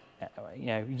take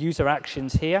user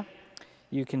actions here,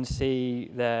 you can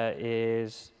see there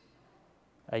is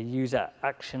a user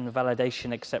action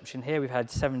validation exception here. We've had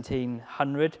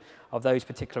 1,700 of those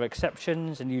particular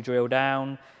exceptions, and you drill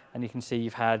down, and you can see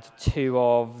you've had 2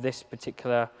 of this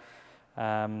particular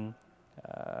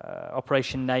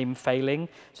operation name failing.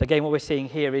 So again, what we're seeing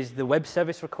here is the web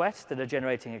service requests that are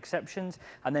generating exceptions,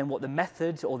 and then what the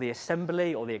methods or the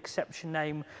assembly or the exception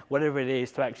name, whatever it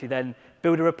is, to actually then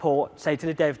build a report, say to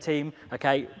the dev team,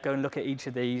 okay, go and look at each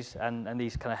of these and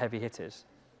these kind of heavy hitters.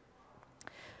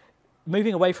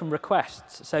 Moving away from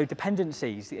requests, so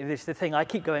dependencies, it's the thing I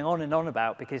keep going on and on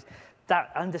about, because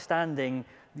that understanding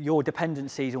your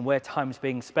dependencies and where time's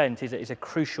being spent is a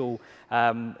crucial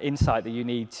insight that you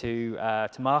need to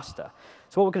master.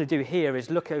 So what we're going to do here is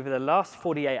look over the last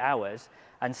 48 hours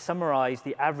and summarize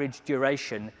the average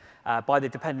duration by the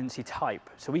dependency type.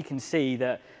 So we can see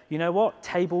that, you know what,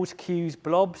 tables, queues,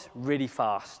 blobs, really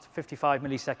fast, 55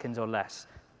 milliseconds or less.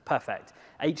 Perfect.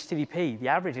 HTTP, the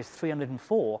average is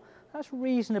 304. That's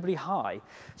reasonably high.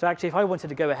 So actually, if I wanted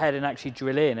to go ahead and actually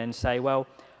drill in and say, well,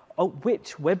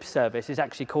 which web service is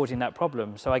actually causing that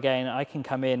problem. So again, I can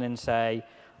come in and say,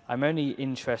 I'm only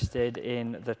interested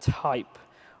in the type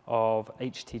of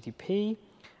HTTP,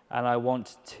 and I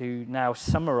want to now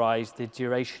summarize the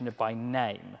duration by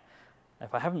name.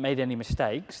 If I haven't made any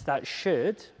mistakes, that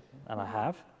should, and I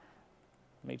have,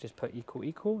 let me just put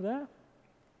equal there.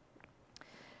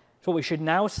 So what we should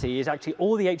now see is actually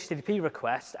all the HTTP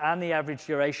requests and the average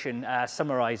duration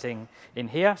summarizing in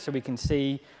here. So we can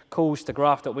see calls to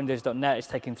graph.windows.net is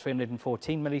taking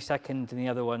 314 milliseconds, and the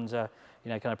other ones are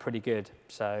kind of pretty good.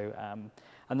 So,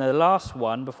 and then the last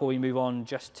one, before we move on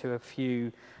just to a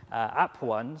few app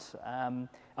ones,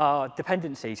 are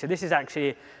dependencies. So this is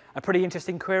actually a pretty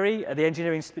interesting query. The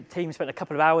engineering team spent a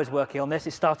couple of hours working on this.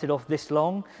 It started off this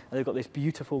long, and they've got this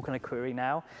beautiful kind of query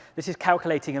now. This is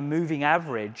calculating a moving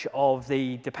average of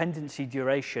the dependency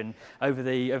duration over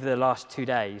the last 2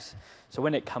 days. So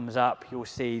when it comes up, you'll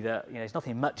see that there's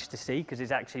nothing much to see because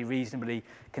it's actually reasonably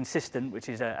consistent, which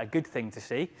is a good thing to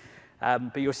see.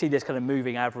 But you'll see this kind of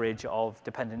moving average of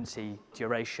dependency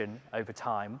duration over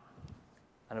time.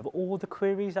 And of all the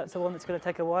queries, that's the one that's going to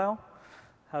take a while.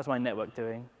 How's my network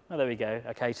doing? Oh, there we go.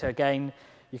 OK, so again,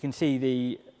 you can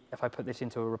see if I put this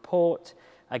into a report,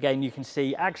 again, you can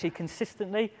see actually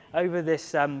consistently over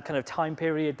this kind of time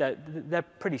period that they're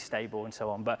pretty stable and so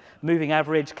on. But moving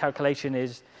average calculation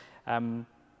is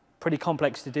pretty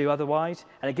complex to do otherwise.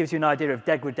 And it gives you an idea of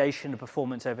degradation of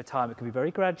performance over time. It can be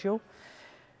very gradual.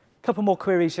 A couple more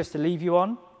queries just to leave you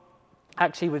on.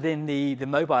 Actually, within the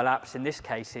mobile apps, in this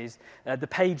case, is the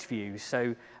page views.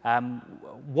 So,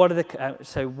 what are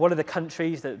the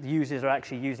countries that the users are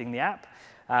actually using the app?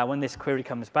 When this query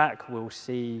comes back, we'll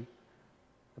see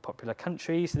the popular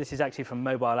countries. So this is actually from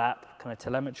mobile app kind of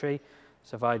telemetry.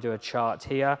 So if I do a chart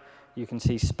here, you can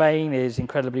see Spain is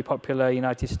incredibly popular,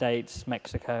 United States,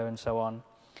 Mexico, and so on.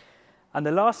 And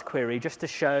the last query, just to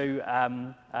show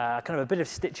kind of a bit of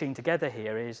stitching together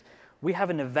here, is we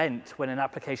have an event when an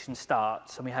application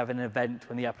starts, and we have an event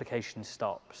when the application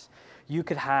stops. You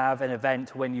could have an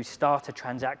event when you start a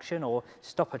transaction or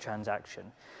stop a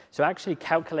transaction. So actually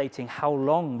calculating how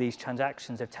long these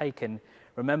transactions have taken,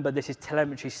 remember this is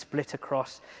telemetry split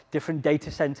across different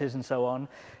data centers and so on.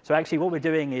 So actually what we're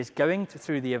doing is going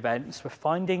through the events, we're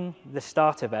finding the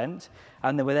start event,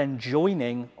 and then we're then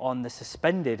joining on the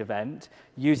suspended event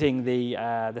using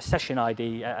the session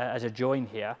ID as a join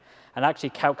here, and actually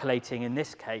calculating, in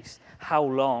this case, how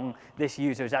long this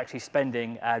user is actually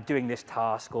spending doing this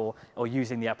task or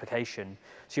using the application.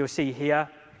 So you'll see here,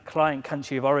 client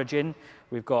country of origin,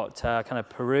 we've got kind of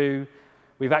Peru.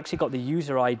 We've actually got the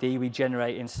user ID we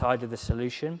generate inside of the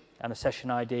solution and the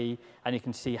session ID, and you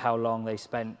can see how long they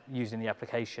spent using the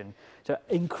application. So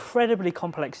incredibly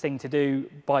complex thing to do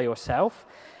by yourself.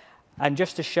 And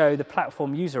just to show the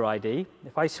platform user ID,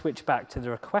 if I switch back to the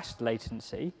request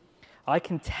latency, I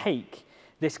can take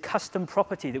this custom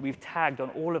property that we've tagged on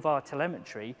all of our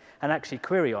telemetry and actually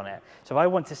query on it. So if I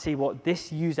want to see what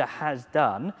this user has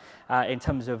done in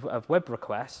terms of web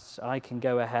requests, I can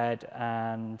go ahead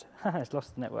and, it's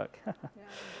lost the network.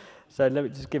 So let me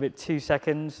just give it 2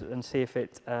 seconds and see if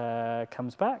it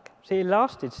comes back. See, it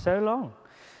lasted so long.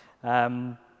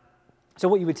 So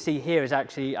what you would see here is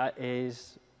actually, oh,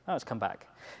 it's come back,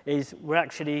 is we're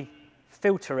actually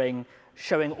filtering,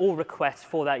 showing all requests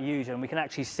for that user, and we can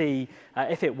actually see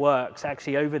if it works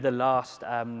actually over the last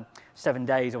 7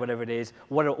 days or whatever it is,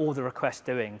 what are all the requests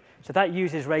doing. So that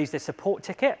user's raised a support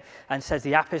ticket and says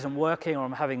the app isn't working or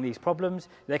I'm having these problems.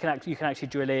 You can actually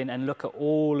drill in and look at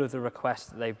all of the requests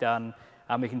that they've done,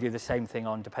 and we can do the same thing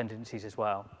on dependencies as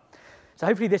well. So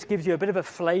hopefully this gives you a bit of a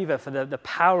flavor for the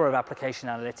power of application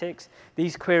analytics.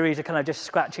 These queries are kind of just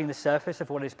scratching the surface of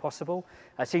what is possible.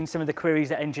 I've seen some of the queries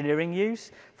that engineering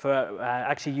use for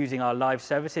actually using our live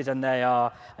services, and they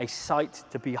are a sight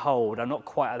to behold. I'm not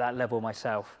quite at that level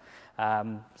myself.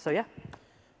 So yeah.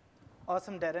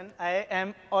 Awesome, Darren. I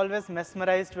am always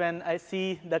mesmerized when I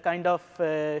see the kind of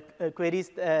queries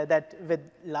that with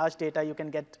large data you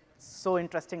can get so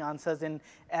interesting answers in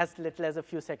as little as a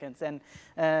few seconds. And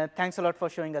thanks a lot for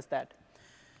showing us that.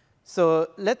 So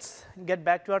let's get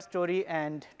back to our story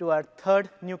and to our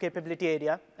third new capability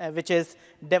area, which is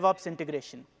DevOps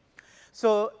integration.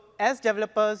 So as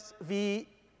developers, we,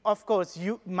 of course,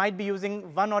 you might be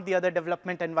using one or the other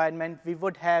development environment. We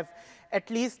would have at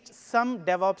least some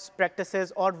DevOps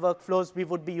practices or workflows we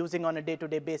would be using on a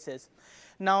day-to-day basis.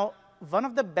 Now, one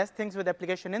of the best things with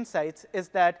Application Insights is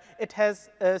that it has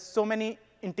so many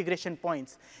integration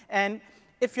points. And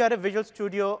if you are a Visual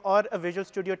Studio or a Visual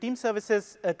Studio Team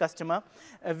Services customer,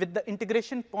 with the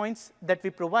integration points that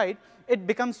we provide, it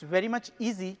becomes very much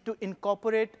easy to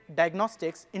incorporate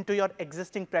diagnostics into your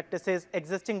existing practices,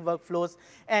 existing workflows,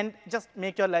 and just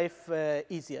make your life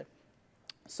easier.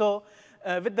 So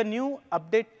with the new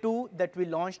update 2 that we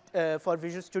launched for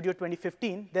Visual Studio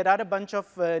 2015, there are a bunch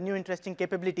of new interesting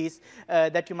capabilities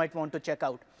that you might want to check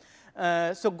out.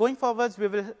 So going forwards,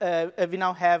 we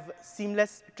now have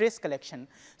seamless trace collection.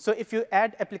 So if you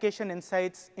add application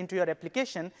insights into your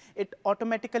application, it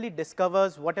automatically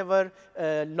discovers whatever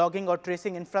logging or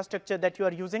tracing infrastructure that you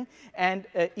are using, and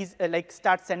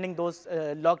start sending those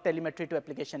log telemetry to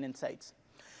application insights.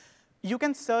 You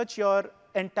can search your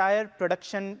entire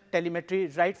production telemetry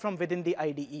right from within the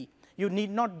IDE. You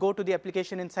need not go to the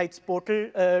Application Insights portal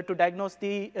to diagnose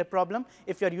the problem.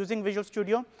 If you're using Visual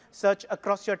Studio, search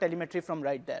across your telemetry from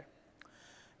right there.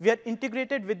 We are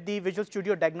integrated with the Visual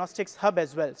Studio Diagnostics Hub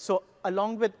as well. So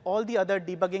along with all the other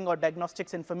debugging or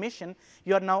diagnostics information,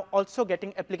 you are now also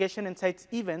getting Application Insights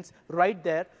events right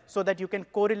there so that you can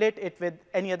correlate it with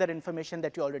any other information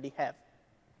that you already have.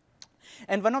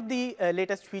 And one of the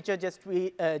latest features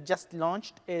we just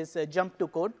launched is Jump to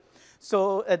Code.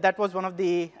 So that was one of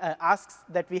the asks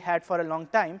that we had for a long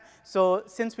time. So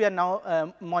since we are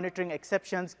now monitoring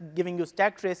exceptions, giving you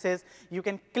stack traces, you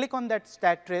can click on that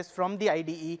stack trace from the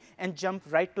IDE and jump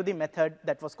right to the method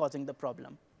that was causing the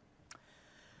problem.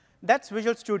 That's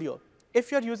Visual Studio.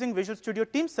 If you're using Visual Studio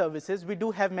Team Services, we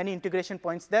do have many integration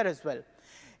points there as well.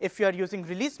 If you are using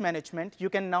release management, you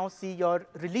can now see your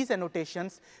release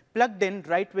annotations plugged in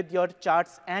right with your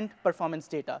charts and performance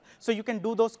data. So you can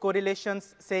do those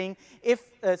correlations saying if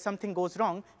something goes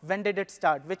wrong, when did it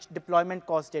start, which deployment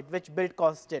caused it, which build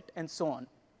caused it, and so on.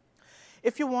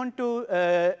 If you want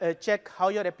to check how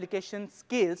your application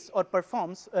scales or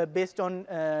performs based on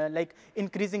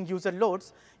increasing user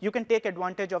loads, you can take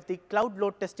advantage of the cloud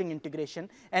load testing integration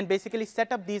and basically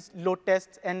set up these load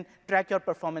tests and track your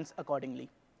performance accordingly.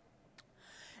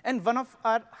 And one of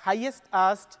our highest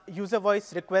asked user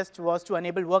voice requests was to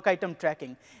enable work item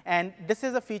tracking. And this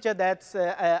is a feature that's,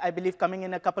 I believe, coming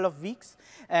in a couple of weeks.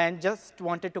 And just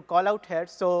wanted to call out here.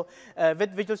 So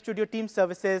with Visual Studio Team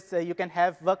Services, you can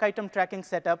have work item tracking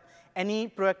set up. Any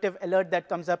proactive alert that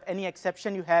comes up, any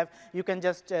exception you have, you can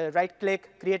just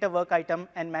right-click, create a work item,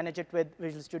 and manage it with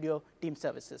Visual Studio Team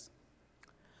Services.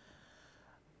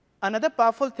 Another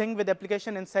powerful thing with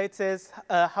Application Insights is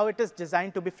how it is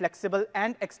designed to be flexible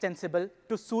and extensible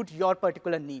to suit your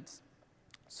particular needs.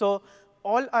 So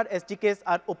all our SDKs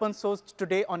are open sourced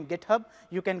today on GitHub.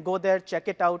 You can go there, check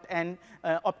it out, and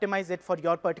optimize it for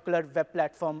your particular web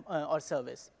platform or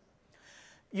service.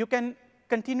 You can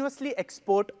continuously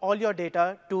export all your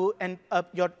data to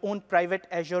your own private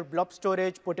Azure blob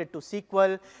storage, put it to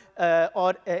SQL,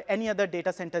 or any other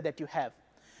data center that you have.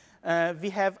 We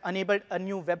have enabled a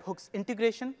new webhooks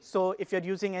integration. So if you're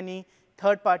using any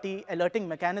third-party alerting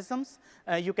mechanisms,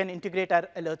 you can integrate our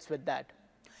alerts with that.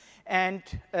 And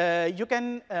you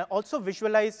can also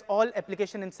visualize all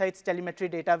Application Insights telemetry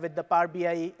data with the Power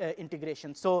BI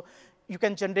integration. So you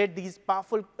can generate these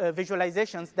powerful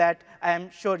visualizations that I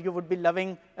am sure you would be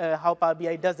loving how Power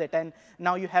BI does it. And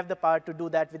now you have the power to do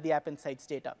that with the App Insights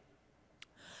data.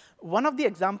 One of the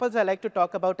examples I like to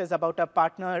talk about is about our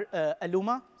partner,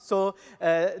 Aluma. So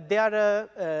they are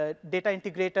a data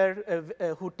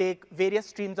integrator who take various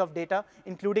streams of data,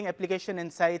 including Application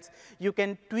Insights. You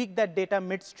can tweak that data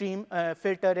midstream,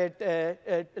 filter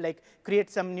it,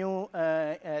 create some new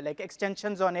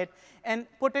extensions on it, and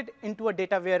put it into a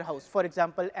data warehouse, for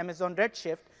example, Amazon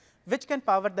Redshift, which can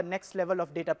power the next level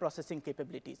of data processing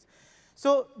capabilities.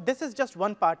 So this is just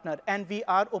one partner, and we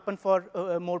are open for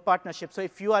more partnerships. So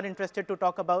if you are interested to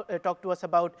talk to us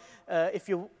about if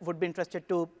you would be interested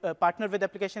to partner with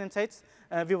Application Insights,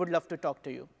 we would love to talk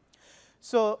to you.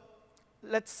 So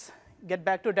let's get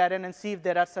back to Darren and see if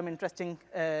there are some interesting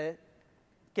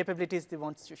capabilities he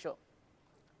wants to show.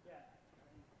 Yeah.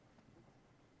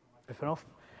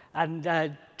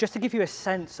 And just to give you a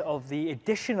sense of the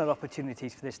additional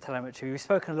opportunities for this telemetry, we've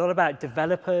spoken a lot about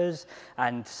developers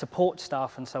and support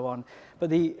staff and so on, but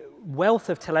the wealth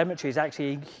of telemetry is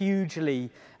actually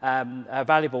hugely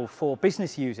valuable for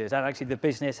business users and actually the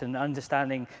business and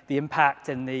understanding the impact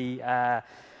and the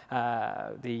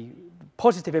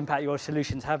positive impact your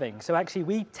solution's having. So actually,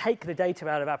 we take the data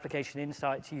out of Application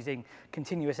Insights using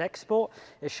continuous export.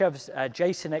 It shoves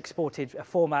JSON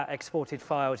format exported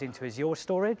files into Azure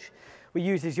storage. We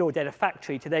use Azure Data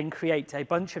Factory to then create a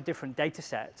bunch of different data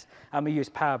sets, and we use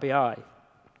Power BI.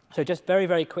 So just very,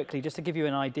 very quickly, just to give you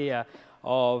an idea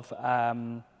of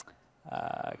kind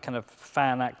of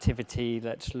fan activity,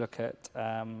 let's look at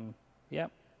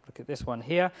Yep. Look at this one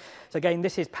here. So again,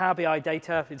 this is Power BI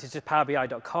data. This is just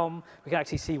powerbi.com. We can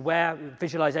actually see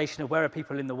visualization of where are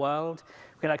people in the world.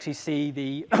 We can actually see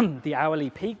the, the hourly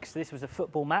peaks. This was a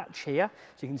football match here.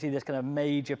 So you can see this kind of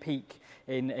major peak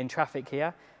in traffic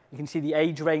here. You can see the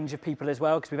age range of people as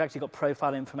well, because we've actually got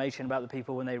profile information about the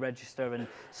people when they register and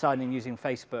sign in using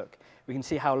Facebook. We can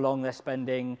see how long they're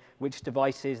spending, which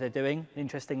devices they're doing.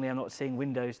 Interestingly, I'm not seeing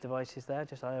Windows devices there,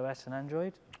 just iOS and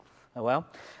Android. Oh well.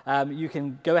 You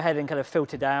can go ahead and kind of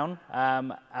filter down.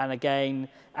 And again,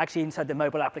 actually inside the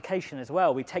mobile application as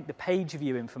well, we take the page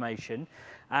view information,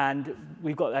 and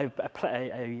we've got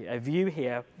a view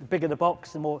here. The bigger the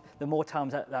box, the more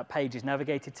times that page is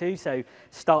navigated to. So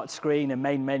start screen and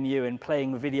main menu and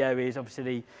playing video is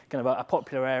obviously kind of a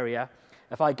popular area.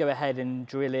 If I go ahead and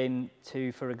drill in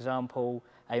to, for example,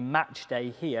 a match day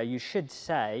here, you should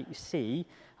see,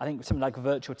 I think something like a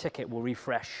virtual ticket will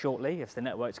refresh shortly if the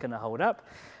network's going to hold up,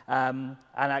 and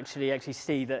actually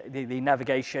see that the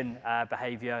navigation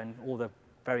behavior and all the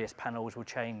various panels will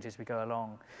change as we go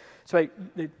along. So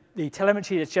the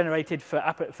telemetry that's generated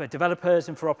for developers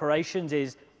and for operations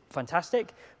is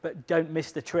fantastic, but don't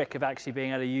miss the trick of actually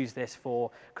being able to use this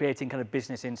for creating kind of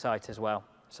business insight as well.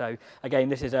 So again,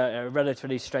 this is a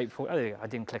relatively straightforward. Oh, I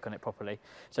didn't click on it properly.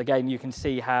 So again, you can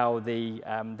see how the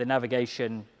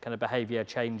navigation kind of behavior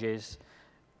changes.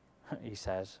 He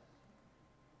says,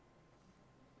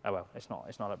 "Oh well, it's not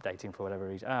updating for whatever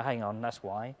reason." Hang on, that's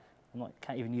why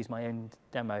can't even use my own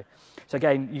demo. So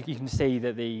again, you can see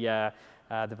that the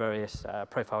various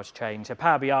profiles change. So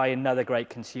Power BI, another great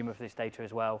consumer for this data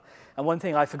as well. And one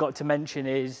thing I forgot to mention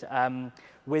is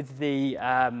with the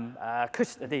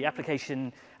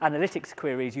application analytics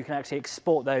queries, you can actually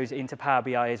export those into Power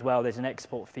BI as well. There's an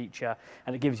export feature,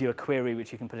 and it gives you a query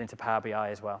which you can put into Power BI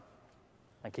as well.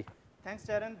 Thank you. Thanks,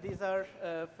 Darren. These are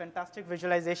fantastic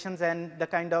visualizations and the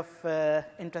kind of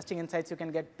interesting insights you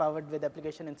can get powered with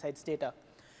application insights data.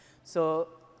 So,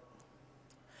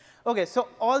 okay, so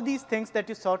all these things that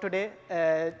you saw today,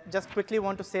 just quickly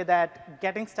want to say that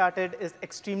getting started is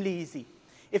extremely easy.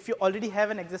 If you already have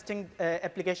an existing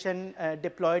application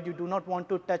deployed, you do not want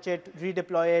to touch it,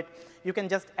 redeploy it, you can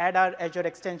just add our Azure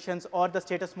extensions or the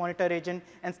status monitor agent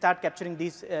and start capturing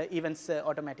these events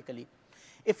automatically.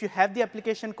 If you have the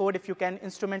application code, if you can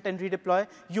instrument and redeploy,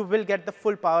 you will get the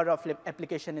full power of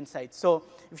application insights. So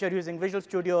if you're using Visual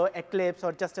Studio, Eclipse,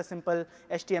 or just a simple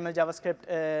HTML, JavaScript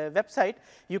website,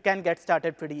 you can get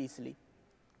started pretty easily.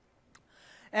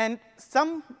 And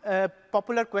some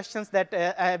popular questions that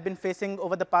I have been facing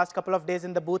over the past couple of days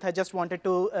in the booth, I just wanted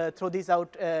to throw these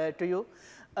out to you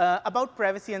about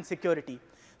privacy and security.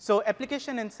 So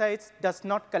application insights does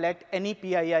not collect any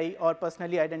PII or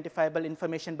personally identifiable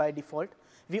information by default.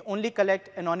 We only collect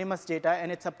anonymous data, and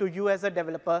it's up to you as a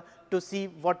developer to see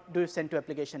what do you send to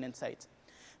application insights.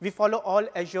 We follow all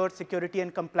Azure security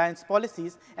and compliance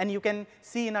policies, and you can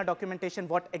see in our documentation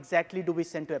what exactly do we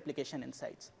send to application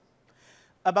insights.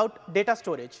 About data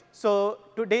storage. So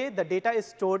today, the data is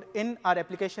stored in our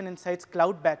application insights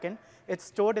cloud backend. It's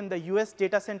stored in the US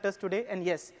data centers today, and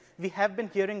yes, we have been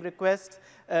hearing requests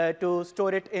to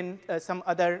store it in some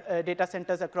other data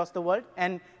centers across the world,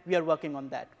 and we are working on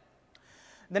that.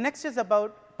 The next is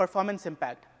about performance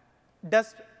impact.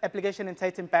 Does application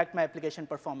insights impact my application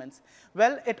performance?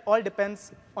 Well, it all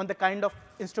depends on the kind of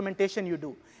instrumentation you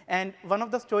do. And one of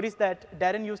the stories that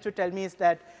Darren used to tell me is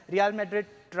that Real Madrid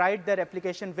tried their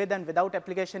application with and without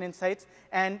application insights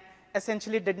and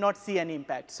essentially did not see any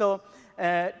impact. So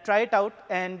try it out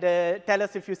and tell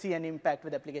us if you see any impact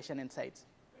with application insights.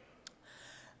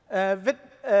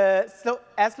 So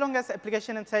as long as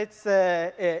application insights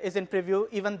is in preview,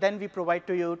 even then we provide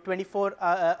to you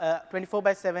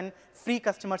 24/7 free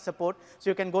customer support. So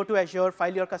you can go to Azure,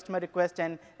 file your customer request,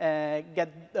 and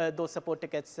get those support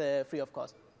tickets free of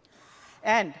cost.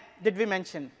 And did we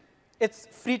mention, it's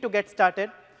free to get started.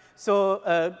 So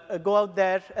go out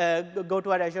there, go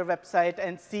to our Azure website,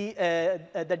 and see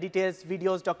the details,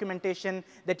 videos, documentation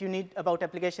that you need about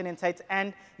application insights.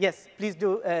 And yes, please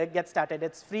do get started.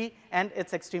 It's free, and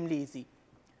it's extremely easy.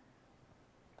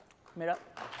 Mira?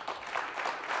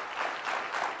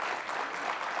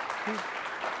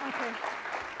 Okay,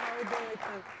 how are we doing with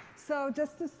time? So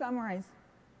just to summarize,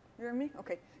 you hear me?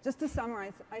 Okay, just to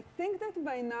summarize, I think that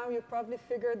by now you probably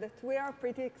figured that we are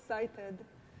pretty excited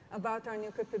about our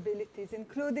new capabilities,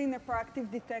 including the proactive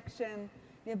detection,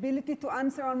 the ability to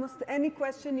answer almost any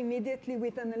question immediately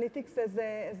with analytics, as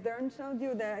Darren showed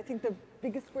you. I think the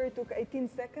biggest query took 18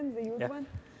 seconds, the huge one.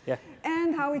 Yeah.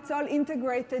 And how it's all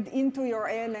integrated into your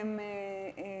ALM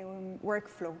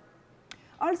workflow.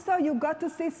 Also, you got to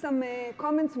see some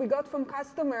comments we got from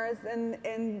customers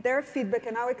and their feedback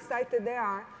and how excited they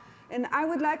are. And I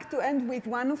would like to end with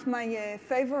one of my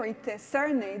favorite,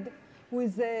 Serenade, who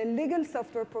is a legal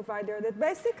software provider that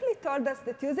basically told us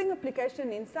that using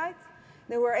application insights,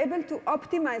 they were able to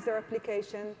optimize their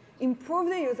application, improve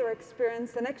the user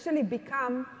experience, and actually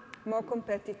become more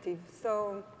competitive.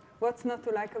 So what's not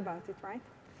to like about it, right?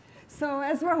 So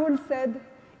as Rahul said,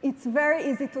 it's very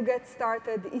easy to get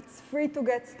started. It's free to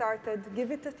get started. Give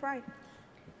it a try.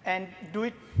 And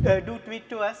do tweet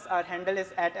to us. Our handle is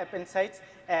 @AppInsights.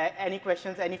 Any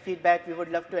questions, any feedback, we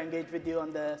would love to engage with you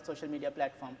on the social media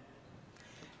platform.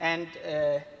 And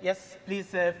yes, please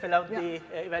fill out the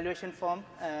evaluation form.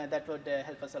 That would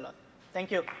help us a lot. Thank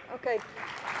you. OK.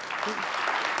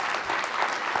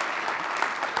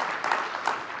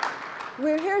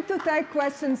 We're here to take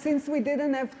questions since we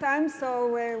didn't have time,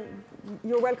 so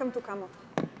you're welcome to come up.